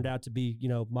turned out to be,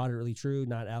 moderately true,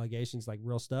 not allegations, like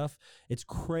real stuff. It's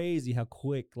crazy how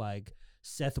quick, like,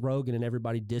 Seth Rogen and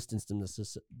everybody distanced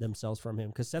themselves from him,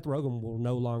 because Seth Rogen will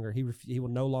no longer he will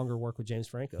no longer work with James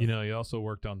Franco. He also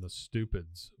worked on The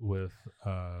Stupids with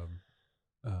Tom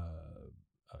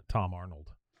Arnold.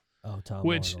 Oh, Tom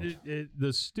Which Arnold.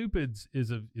 The Stupids is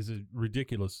a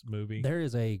ridiculous movie.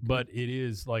 But it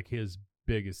is like his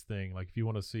biggest thing. Like, if you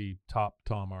want to see top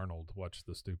Tom Arnold, watch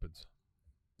The Stupids.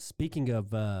 Speaking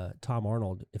of Tom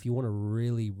Arnold, if you want a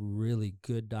really, really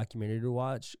good documentary to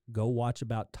watch, go watch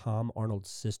about Tom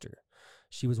Arnold's sister.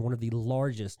 She was one of the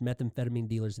largest methamphetamine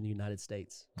dealers in the United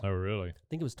States. Oh, really? I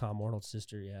think it was Tom Arnold's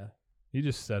sister, yeah. You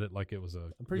just said it like it was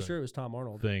I'm pretty sure it was Tom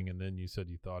Arnold thing, and then you said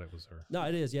you thought it was her. No,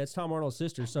 it is. Yeah, it's Tom Arnold's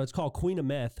sister. So it's called Queen of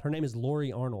Meth. Her name is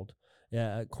Lori Arnold.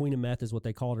 Yeah, Queen of Meth is what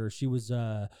they called her. She was,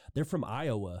 they're from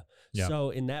Iowa. Yeah.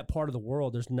 So in that part of the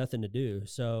world, there's nothing to do.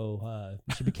 So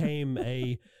she became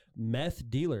a meth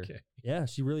dealer. Okay. Yeah,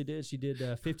 she really did. She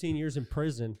did 15 years in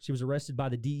prison. She was arrested by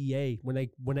the DEA. When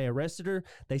they arrested her,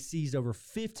 they seized over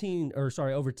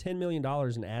 $10 million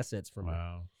in assets from her.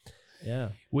 Wow. Yeah.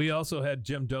 We also had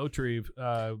Jim Dauterive,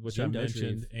 which I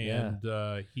mentioned, and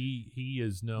he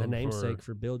is known, the namesake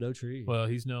for Bill Dauterive. Well,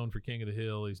 he's known for King of the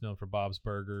Hill. He's known for Bob's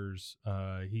Burgers.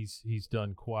 He's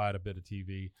done quite a bit of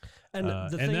TV. And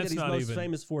the thing that he's most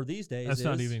famous for these days is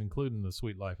not even including The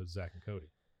Sweet Life of Zack and Cody.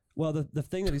 Well, the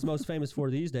thing that he's most famous for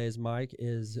these days, Mike,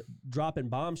 is dropping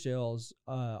bombshells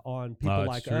on people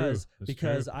like us,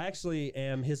 because I actually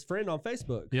am his friend on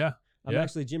Facebook. Yeah. I'm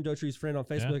actually Jim Dauterive's friend on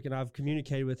Facebook, and I've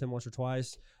communicated with him once or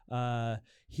twice.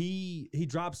 He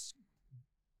drops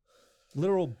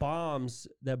literal bombs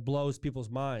that blows people's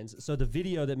minds. So the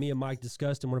video that me and Mike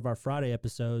discussed in one of our Friday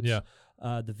episodes,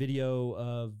 the video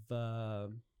of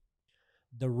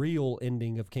the real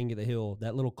ending of King of the Hill,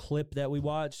 that little clip that we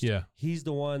watched, he's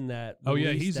the one that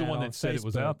he's the one that said it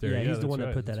was out there. Yeah, he's the one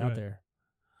that put that out there.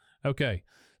 Okay.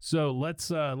 So let's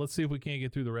see if we can't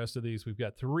get through the rest of these. We've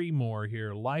got 3 more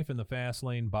here. Life in the Fast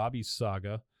Lane, Bobby's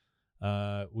Saga.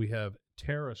 We have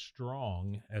Tara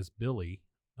Strong as Billy.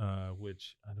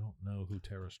 which I don't know who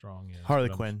Tara Strong is. Harley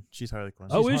Quinn. She's Harley Quinn.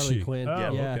 Oh, She's is Harley she? Quinn.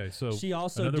 Oh, yeah. okay. So she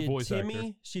also did Timmy.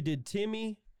 Actor. She did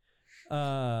Timmy.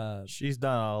 She's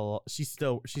done a lot. She's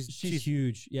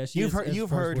huge. Yeah, you've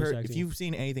heard her. Acting. If you've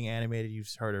seen anything animated, you've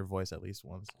heard her voice at least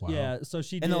once. Wow. Yeah, so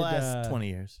she in the last 20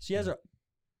 years. She has a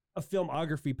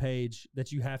filmography page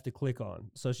that you have to click on.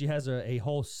 So she has a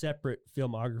whole separate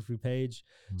filmography page.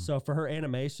 So for her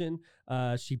animation,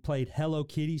 she played Hello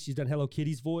Kitty. She's done Hello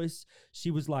Kitty's voice.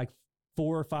 She was like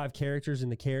 4 or 5 characters in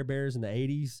the Care Bears in the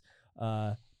 80s.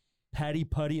 Patty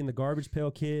Putty in the Garbage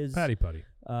Pail Kids. Patty Putty.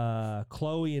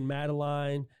 Chloe and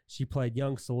Madeline. She played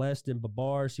young Celeste in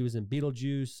Babar. She was in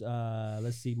Beetlejuice.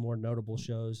 Let's see more notable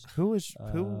shows. Who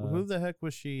the heck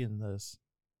was she in this?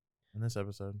 In this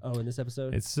episode? Oh, in this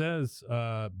episode? It says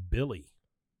Billy.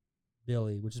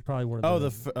 Billy, which is probably one of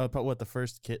the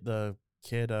first kid, the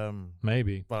kid,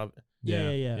 maybe. Bob.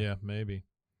 Yeah, maybe.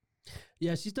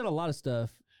 Yeah, she's done a lot of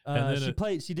stuff.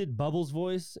 She did Bubbles'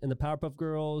 voice in the Powerpuff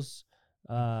Girls.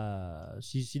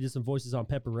 She did some voices on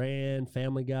Pepper Ann,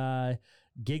 Family Guy,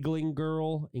 Giggling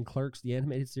Girl in Clerks, the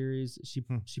animated series.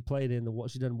 She played in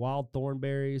she done Wild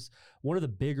Thornberries. One of the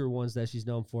bigger ones that she's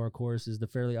known for, of course, is The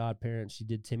Fairly Odd Parents. She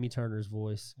did Timmy Turner's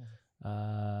voice.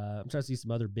 I'm trying to see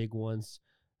some other big ones.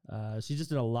 She just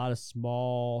did a lot of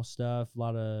small stuff, a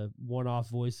lot of one-off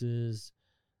voices.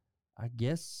 I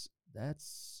guess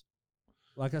that's.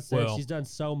 Like I said, she's done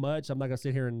so much. I'm not gonna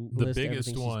sit here and list everything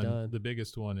she's done. The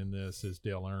biggest one in this is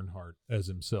Dale Earnhardt as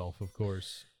himself, of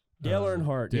course. Dale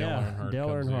Earnhardt, Dale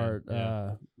Earnhardt.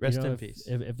 Yeah. Rest in peace.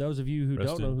 If those of you who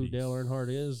don't know who Dale Earnhardt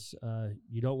is,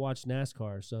 you don't watch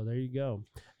NASCAR. So there you go.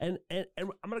 And I'm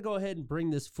gonna go ahead and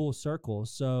bring this full circle.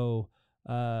 So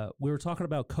we were talking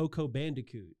about Coco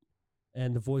Bandicoot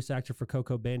and the voice actor for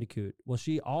Coco Bandicoot. Well,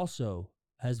 she also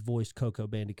has voiced Coco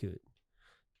Bandicoot.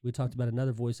 We talked about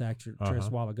another voice actress a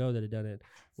while ago that had done it.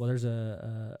 Well, there's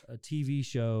a TV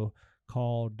show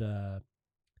called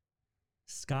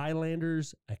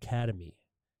Skylanders Academy,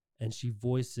 and she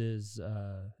voices.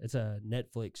 It's a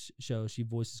Netflix show. She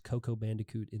voices Coco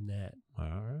Bandicoot in that. All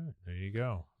right, there you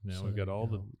go. Now we've got all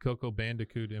the Coco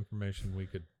Bandicoot information we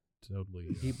could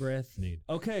totally deep breath need.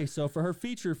 Okay, so for her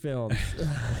feature films,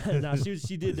 now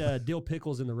she did Dill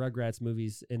Pickles in the Rugrats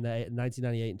movies in the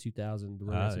 1998 and 2000, the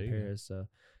Rugrats in Paris. So.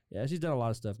 Yeah, she's done a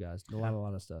lot of stuff, guys. A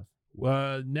lot of stuff.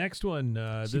 Next one.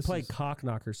 She played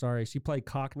Cockknocker. Sorry, she played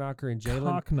Cockknocker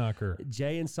in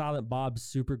Jay and Silent Bob's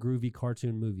super groovy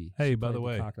cartoon movie. Hey, by the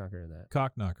way, Cockknocker in that.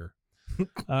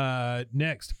 Cockknocker.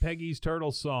 Next, Peggy's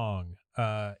Turtle Song.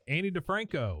 Annie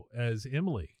DeFranco as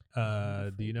Emily.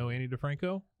 Do you know Annie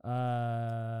DeFranco?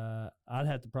 I'd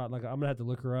have to I'm gonna have to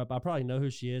look her up. I probably know who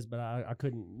she is, but I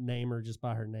couldn't name her just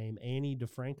by her name. Annie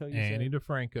DeFranco. Annie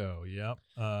DeFranco. Yep.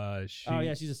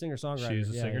 She's a singer-songwriter. She's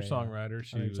a singer-songwriter.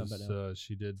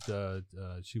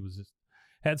 She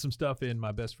had some stuff in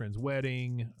My Best Friend's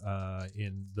Wedding,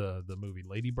 in the movie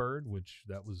Lady Bird, which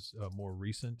that was more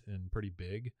recent and pretty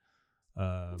big.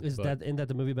 Isn't that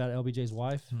the movie about LBJ's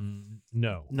wife?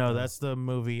 No, that's the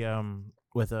movie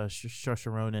with Saoirse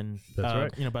Ronan. That's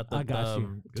right. You know about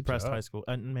the depressed high school,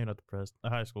 maybe not depressed,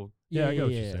 high school. Yeah, I get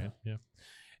what you're saying. Yeah,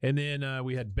 and then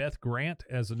we had Beth Grant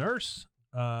as a nurse.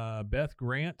 Beth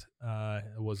Grant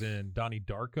was in Donnie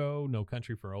Darko, No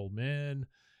Country for Old Men.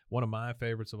 One of my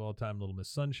favorites of all time, Little Miss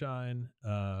Sunshine.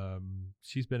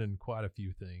 She's been in quite a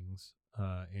few things,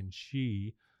 and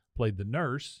she played the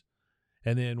nurse.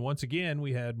 And then once again,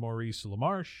 we had Maurice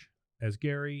LaMarche as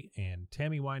Gary and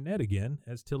Tammy Wynette again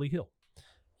as Tilly Hill.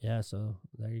 Yeah, so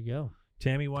there you go.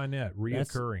 Tammy Wynette,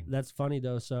 reoccurring. That's funny,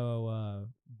 though. So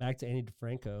back to Annie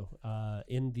DeFranco.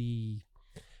 In the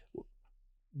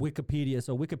Wikipedia,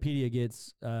 so Wikipedia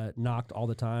gets knocked all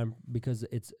the time because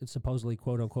it's supposedly,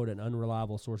 quote-unquote, an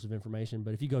unreliable source of information.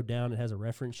 But if you go down, it has a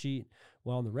reference sheet.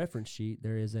 Well, on the reference sheet,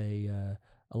 there is a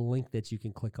link that you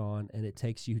can click on, and it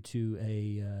takes you to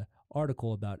a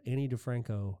article about Annie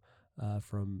DeFranco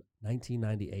from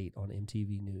 1998 on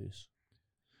MTV News.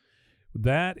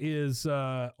 That is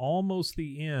almost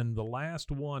the end. The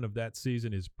last one of that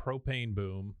season is Propane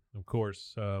Boom, of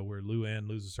course, where Luann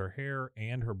loses her hair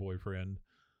and her boyfriend.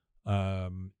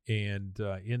 And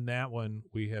in that one,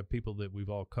 we have people that we've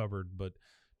all covered, but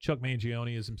Chuck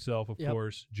Mangione is himself, of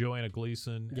course, Joanna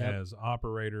Gleason as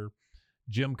operator,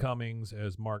 Jim Cummings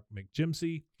as Mark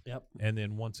McJimsey. Yep. And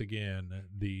then once again,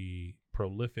 the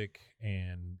prolific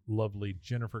and lovely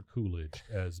Jennifer Coolidge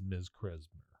as Ms.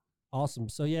 Kresmer. Awesome.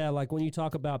 So, yeah, like when you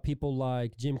talk about people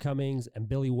like Jim Cummings and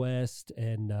Billy West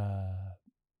and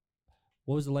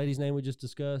what was the lady's name we just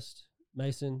discussed,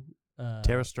 Mason?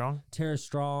 Tara Strong. Tara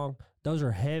Strong. Those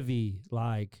are heavy,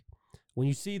 like when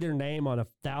you see their name on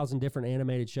 1,000 different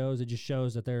animated shows, it just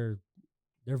shows that they're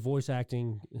voice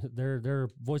acting. They're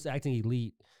voice acting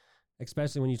elite,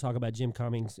 especially when you talk about Jim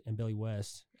Cummings and Billy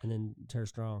West, and then Tara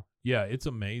Strong. Yeah, it's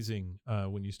amazing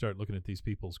when you start looking at these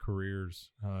people's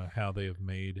careers, how they have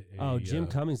made. Jim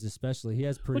Cummings especially, he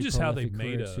has pretty. Just how they've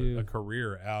made a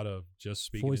career out of just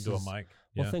speaking Voices. into a mic.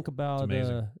 Well, think about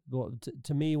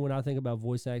to me when I think about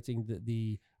voice acting,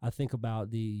 I think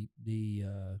about the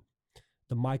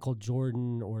Michael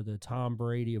Jordan or the Tom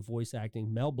Brady of voice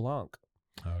acting. Mel Blanc.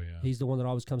 Oh yeah, he's the one that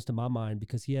always comes to my mind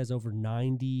because he has over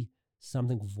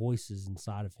 90-something voices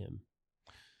inside of him.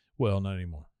 Well, not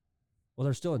anymore. Well,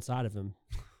 they're still inside of him.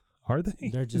 Are they?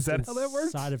 They're just Is that how that works?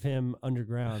 Inside of him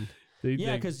underground. They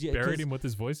buried him with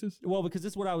his voices? Well, because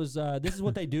this is what I was. This is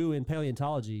what they do in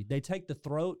paleontology. They take the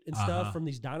throat and stuff from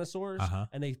these dinosaurs,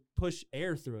 and they push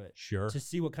air through it to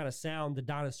see what kind of sound the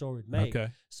dinosaur would make.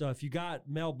 Okay. So if you got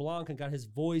Mel Blanc and got his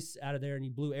voice out of there, and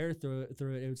you blew air through it,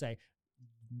 it would say,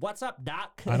 "What's up,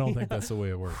 Doc?" I don't think that's the way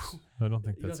it works. I don't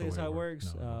think that's how it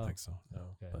works. No, I don't think so. No.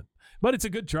 Okay. But it's a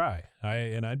good try.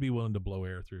 I'd be willing to blow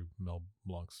air through Mel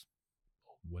Blanc's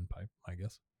windpipe, I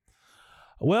guess.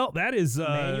 Well, that is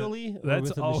manually.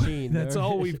 That's all. That's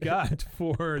all we've got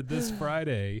for this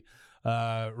Friday.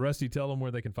 Rusty, tell them where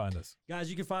they can find us.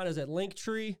 Guys, you can find us at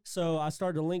Linktree. So I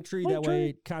started a Linktree. That way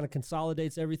it kind of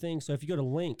consolidates everything. So if you go to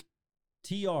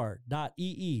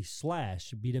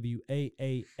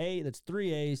linktr.ee/BWAAA, that's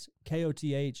 3 A's,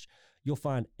 KOTH, you'll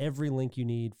find every link you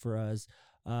need for us.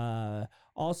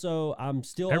 Also, I'm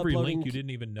still every uploading link you didn't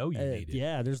even know you needed.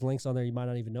 Yeah, there's links on there you might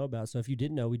not even know about. So if you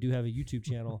didn't know, we do have a YouTube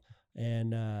channel,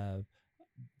 and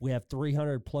we have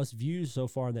 300 plus views so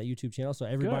far on that YouTube channel. So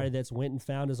everybody that's went and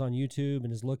found us on YouTube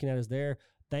and is looking at us there,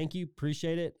 thank you,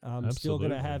 appreciate it. I'm still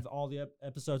going to have all the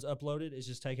episodes uploaded. It's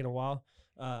just taking a while.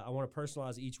 I want to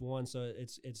personalize each one so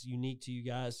it's unique to you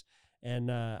guys, and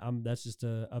that's just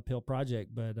a uphill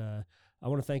project, but I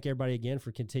want to thank everybody again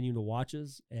for continuing to watch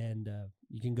us, and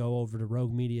you can go over to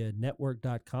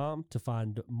roguemedianetwork.com to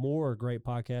find more great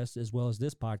podcasts as well as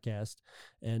this podcast,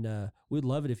 and we'd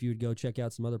love it if you would go check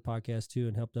out some other podcasts too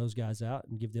and help those guys out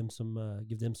and give them some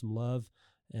love,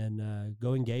 and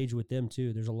go engage with them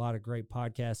too. There's a lot of great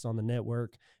podcasts on the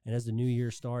network, and as the new year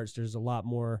starts, there's a lot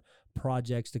more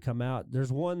projects to come out.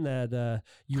 There's one that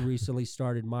you recently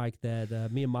started, Mike,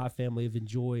 that me and my family have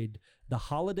enjoyed, the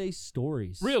Holiday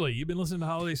Stories. Really? You've been listening to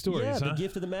Holiday Stories? Yeah, The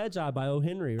Gift of the Magi by O.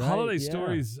 Henry, right? Holiday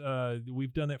Stories,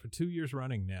 we've done that for 2 years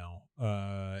running now.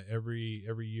 Every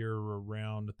year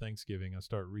around Thanksgiving, I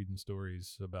start reading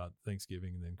stories about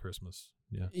Thanksgiving and then Christmas.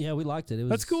 Yeah, we liked it.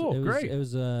 That's cool. Great. It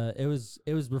was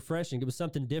refreshing. It was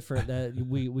something different that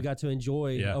we got to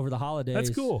enjoy over the holidays. That's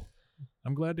cool.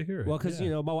 I'm glad to hear it. Well, because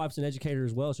my wife's an educator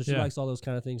as well, so she likes all those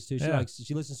kind of things too.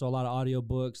 She listens to a lot of audio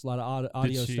books, a lot of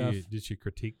audio stuff. Did she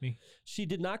critique me? She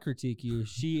did not critique you.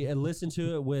 She listened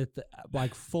to it with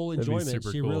like full enjoyment.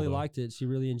 She really liked it. She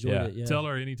really enjoyed it. Yeah. Tell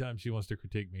her anytime she wants to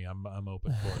critique me, I'm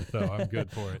open for it. So I'm good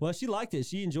for it. Well, she liked it.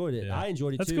 She enjoyed it. I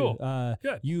enjoyed it That's too. Cool.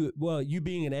 Good. You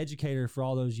being an educator for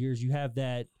all those years, you have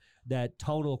that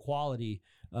tonal quality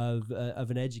of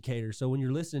an educator. So when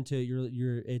you're listening to it,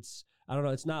 it's. I don't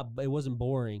know. It wasn't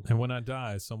boring. And when I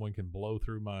die, someone can blow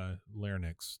through my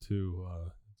larynx to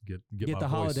get the my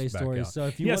Holiday voice back Stories. out. So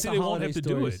if you want they won't have to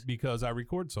do it because I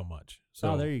record so much.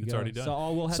 So there you it's go. Already done. So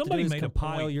all we'll have to do is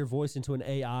compile your voice into an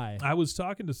AI. I was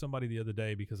talking to somebody the other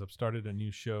day because I've started a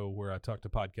new show where I talk to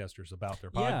podcasters about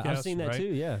their podcasts. Yeah, I've seen that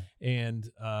too. Yeah. And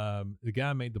the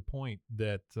guy made the point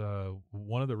that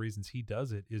one of the reasons he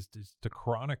does it is to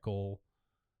chronicle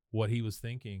what he was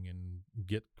thinking and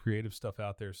get creative stuff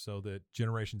out there so that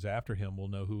generations after him will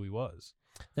know who he was.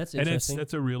 That's interesting. And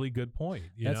that's a really good point.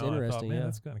 That's interesting. I thought, man,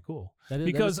 that's kind of cool.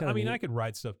 Because I mean, I could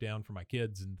write stuff down for my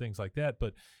kids and things like that,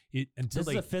 but this is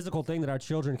a physical thing that our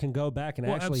children can go back and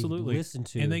actually listen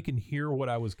to, and they can hear what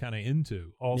I was kind of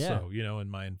into, also,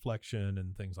 and my inflection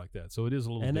and things like that. So it is a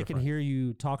little, and different. They can hear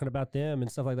you talking about them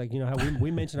and stuff like that. How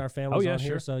we mentioned our families on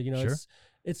here, so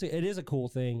it is a cool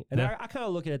thing, and I kind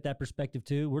of look at it that perspective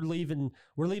too. We're leaving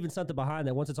something behind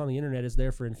that once it's on the internet is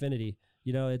there for infinity.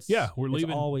 It's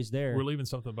always there. We're leaving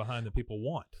something behind that people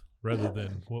want rather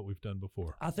than what we've done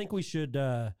before. I think we should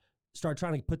start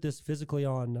trying to put this physically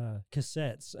on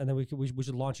cassettes, and then we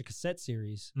should launch a cassette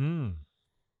series.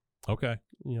 Okay.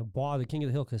 Bois the King of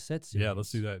the Hill cassette series. Yeah,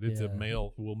 let's do that.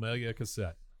 We'll mail you a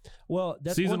cassette. Well,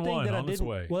 that's Season one thing 1 that I on its didn't.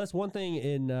 way. Well, that's one thing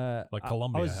in like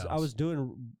Columbia House. I was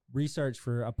doing research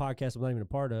for a podcast I'm not even a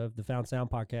part of, the Found Sound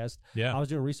podcast. Yeah, I was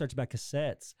doing research about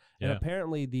cassettes, and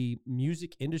apparently the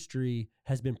music industry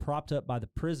has been propped up by the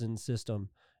prison system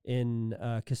in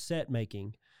cassette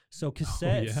making. So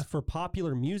cassettes for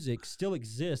popular music still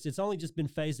exist. It's only just been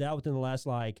phased out within the last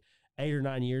like 8 or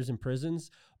 9 years in prisons.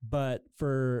 But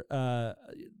for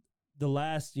the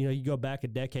last, you go back a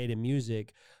decade in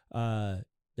music,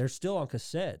 they're still on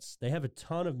cassettes. They have a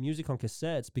ton of music on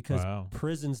cassettes because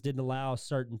prisons didn't allow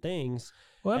certain things.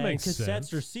 Well, that makes cassettes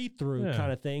sense. Are see-through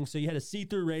kind of thing. So you had a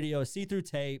see-through radio, a see-through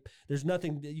tape. There's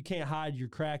nothing that you can't hide your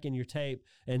crack in your tape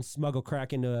and smuggle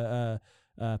crack into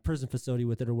a prison facility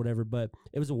with it or whatever. But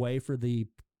it was a way for the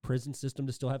prison system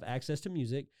to still have access to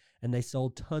music, and they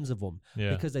sold tons of them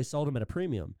because they sold them at a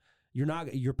premium.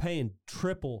 You're paying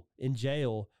triple in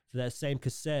jail for that same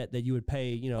cassette that you would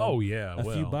pay, a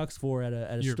few bucks for at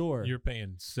a store. You're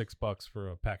paying $6 for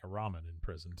a pack of ramen in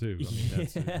prison too. I mean,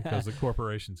 that's because the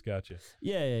corporation's got you.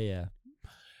 Yeah.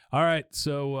 All right,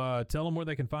 so tell them where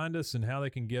they can find us and how they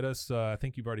can get us. I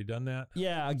think you've already done that.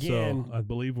 Yeah, again. So I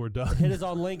believe we're done. Hit us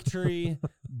on Linktree,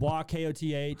 Block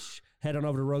KOTH. Head on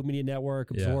over to Rogue Media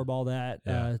Network, absorb all that.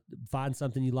 Yeah. Find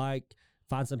something you like.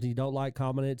 Find something you don't like,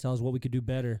 comment it, tell us what we could do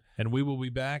better. And we will be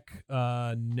back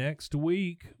next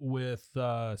week with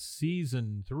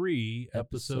Season 3,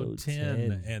 Episode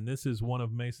 10. And this is one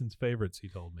of Mason's favorites, he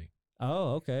told me.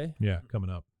 Oh, okay. Yeah, coming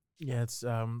up. Yeah, it's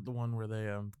the one where they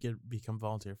become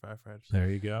volunteer firefighters. There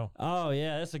you go. Oh,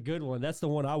 yeah, that's a good one. That's the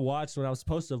one I watched when I was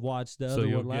supposed to have watched the other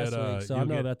one last week. So I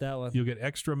know about that one. You'll get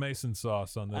extra Mason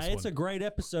sauce on this one. It's a great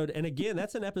episode. And again,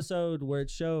 that's an episode where it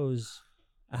shows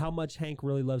how much Hank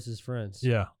really loves his friends.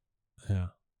 Yeah. And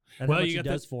how much he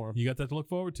does for him. You got that to look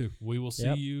forward to. We will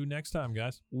see you next time,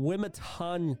 guys.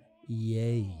 Wimatan,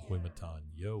 yay. Wimatan,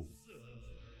 yo.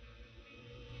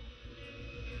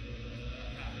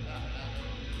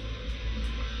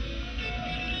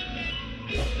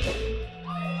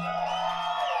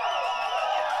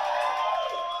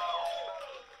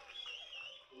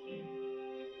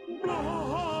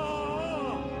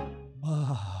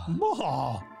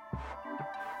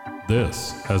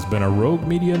 This has been a Rogue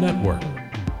Media Network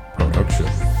production.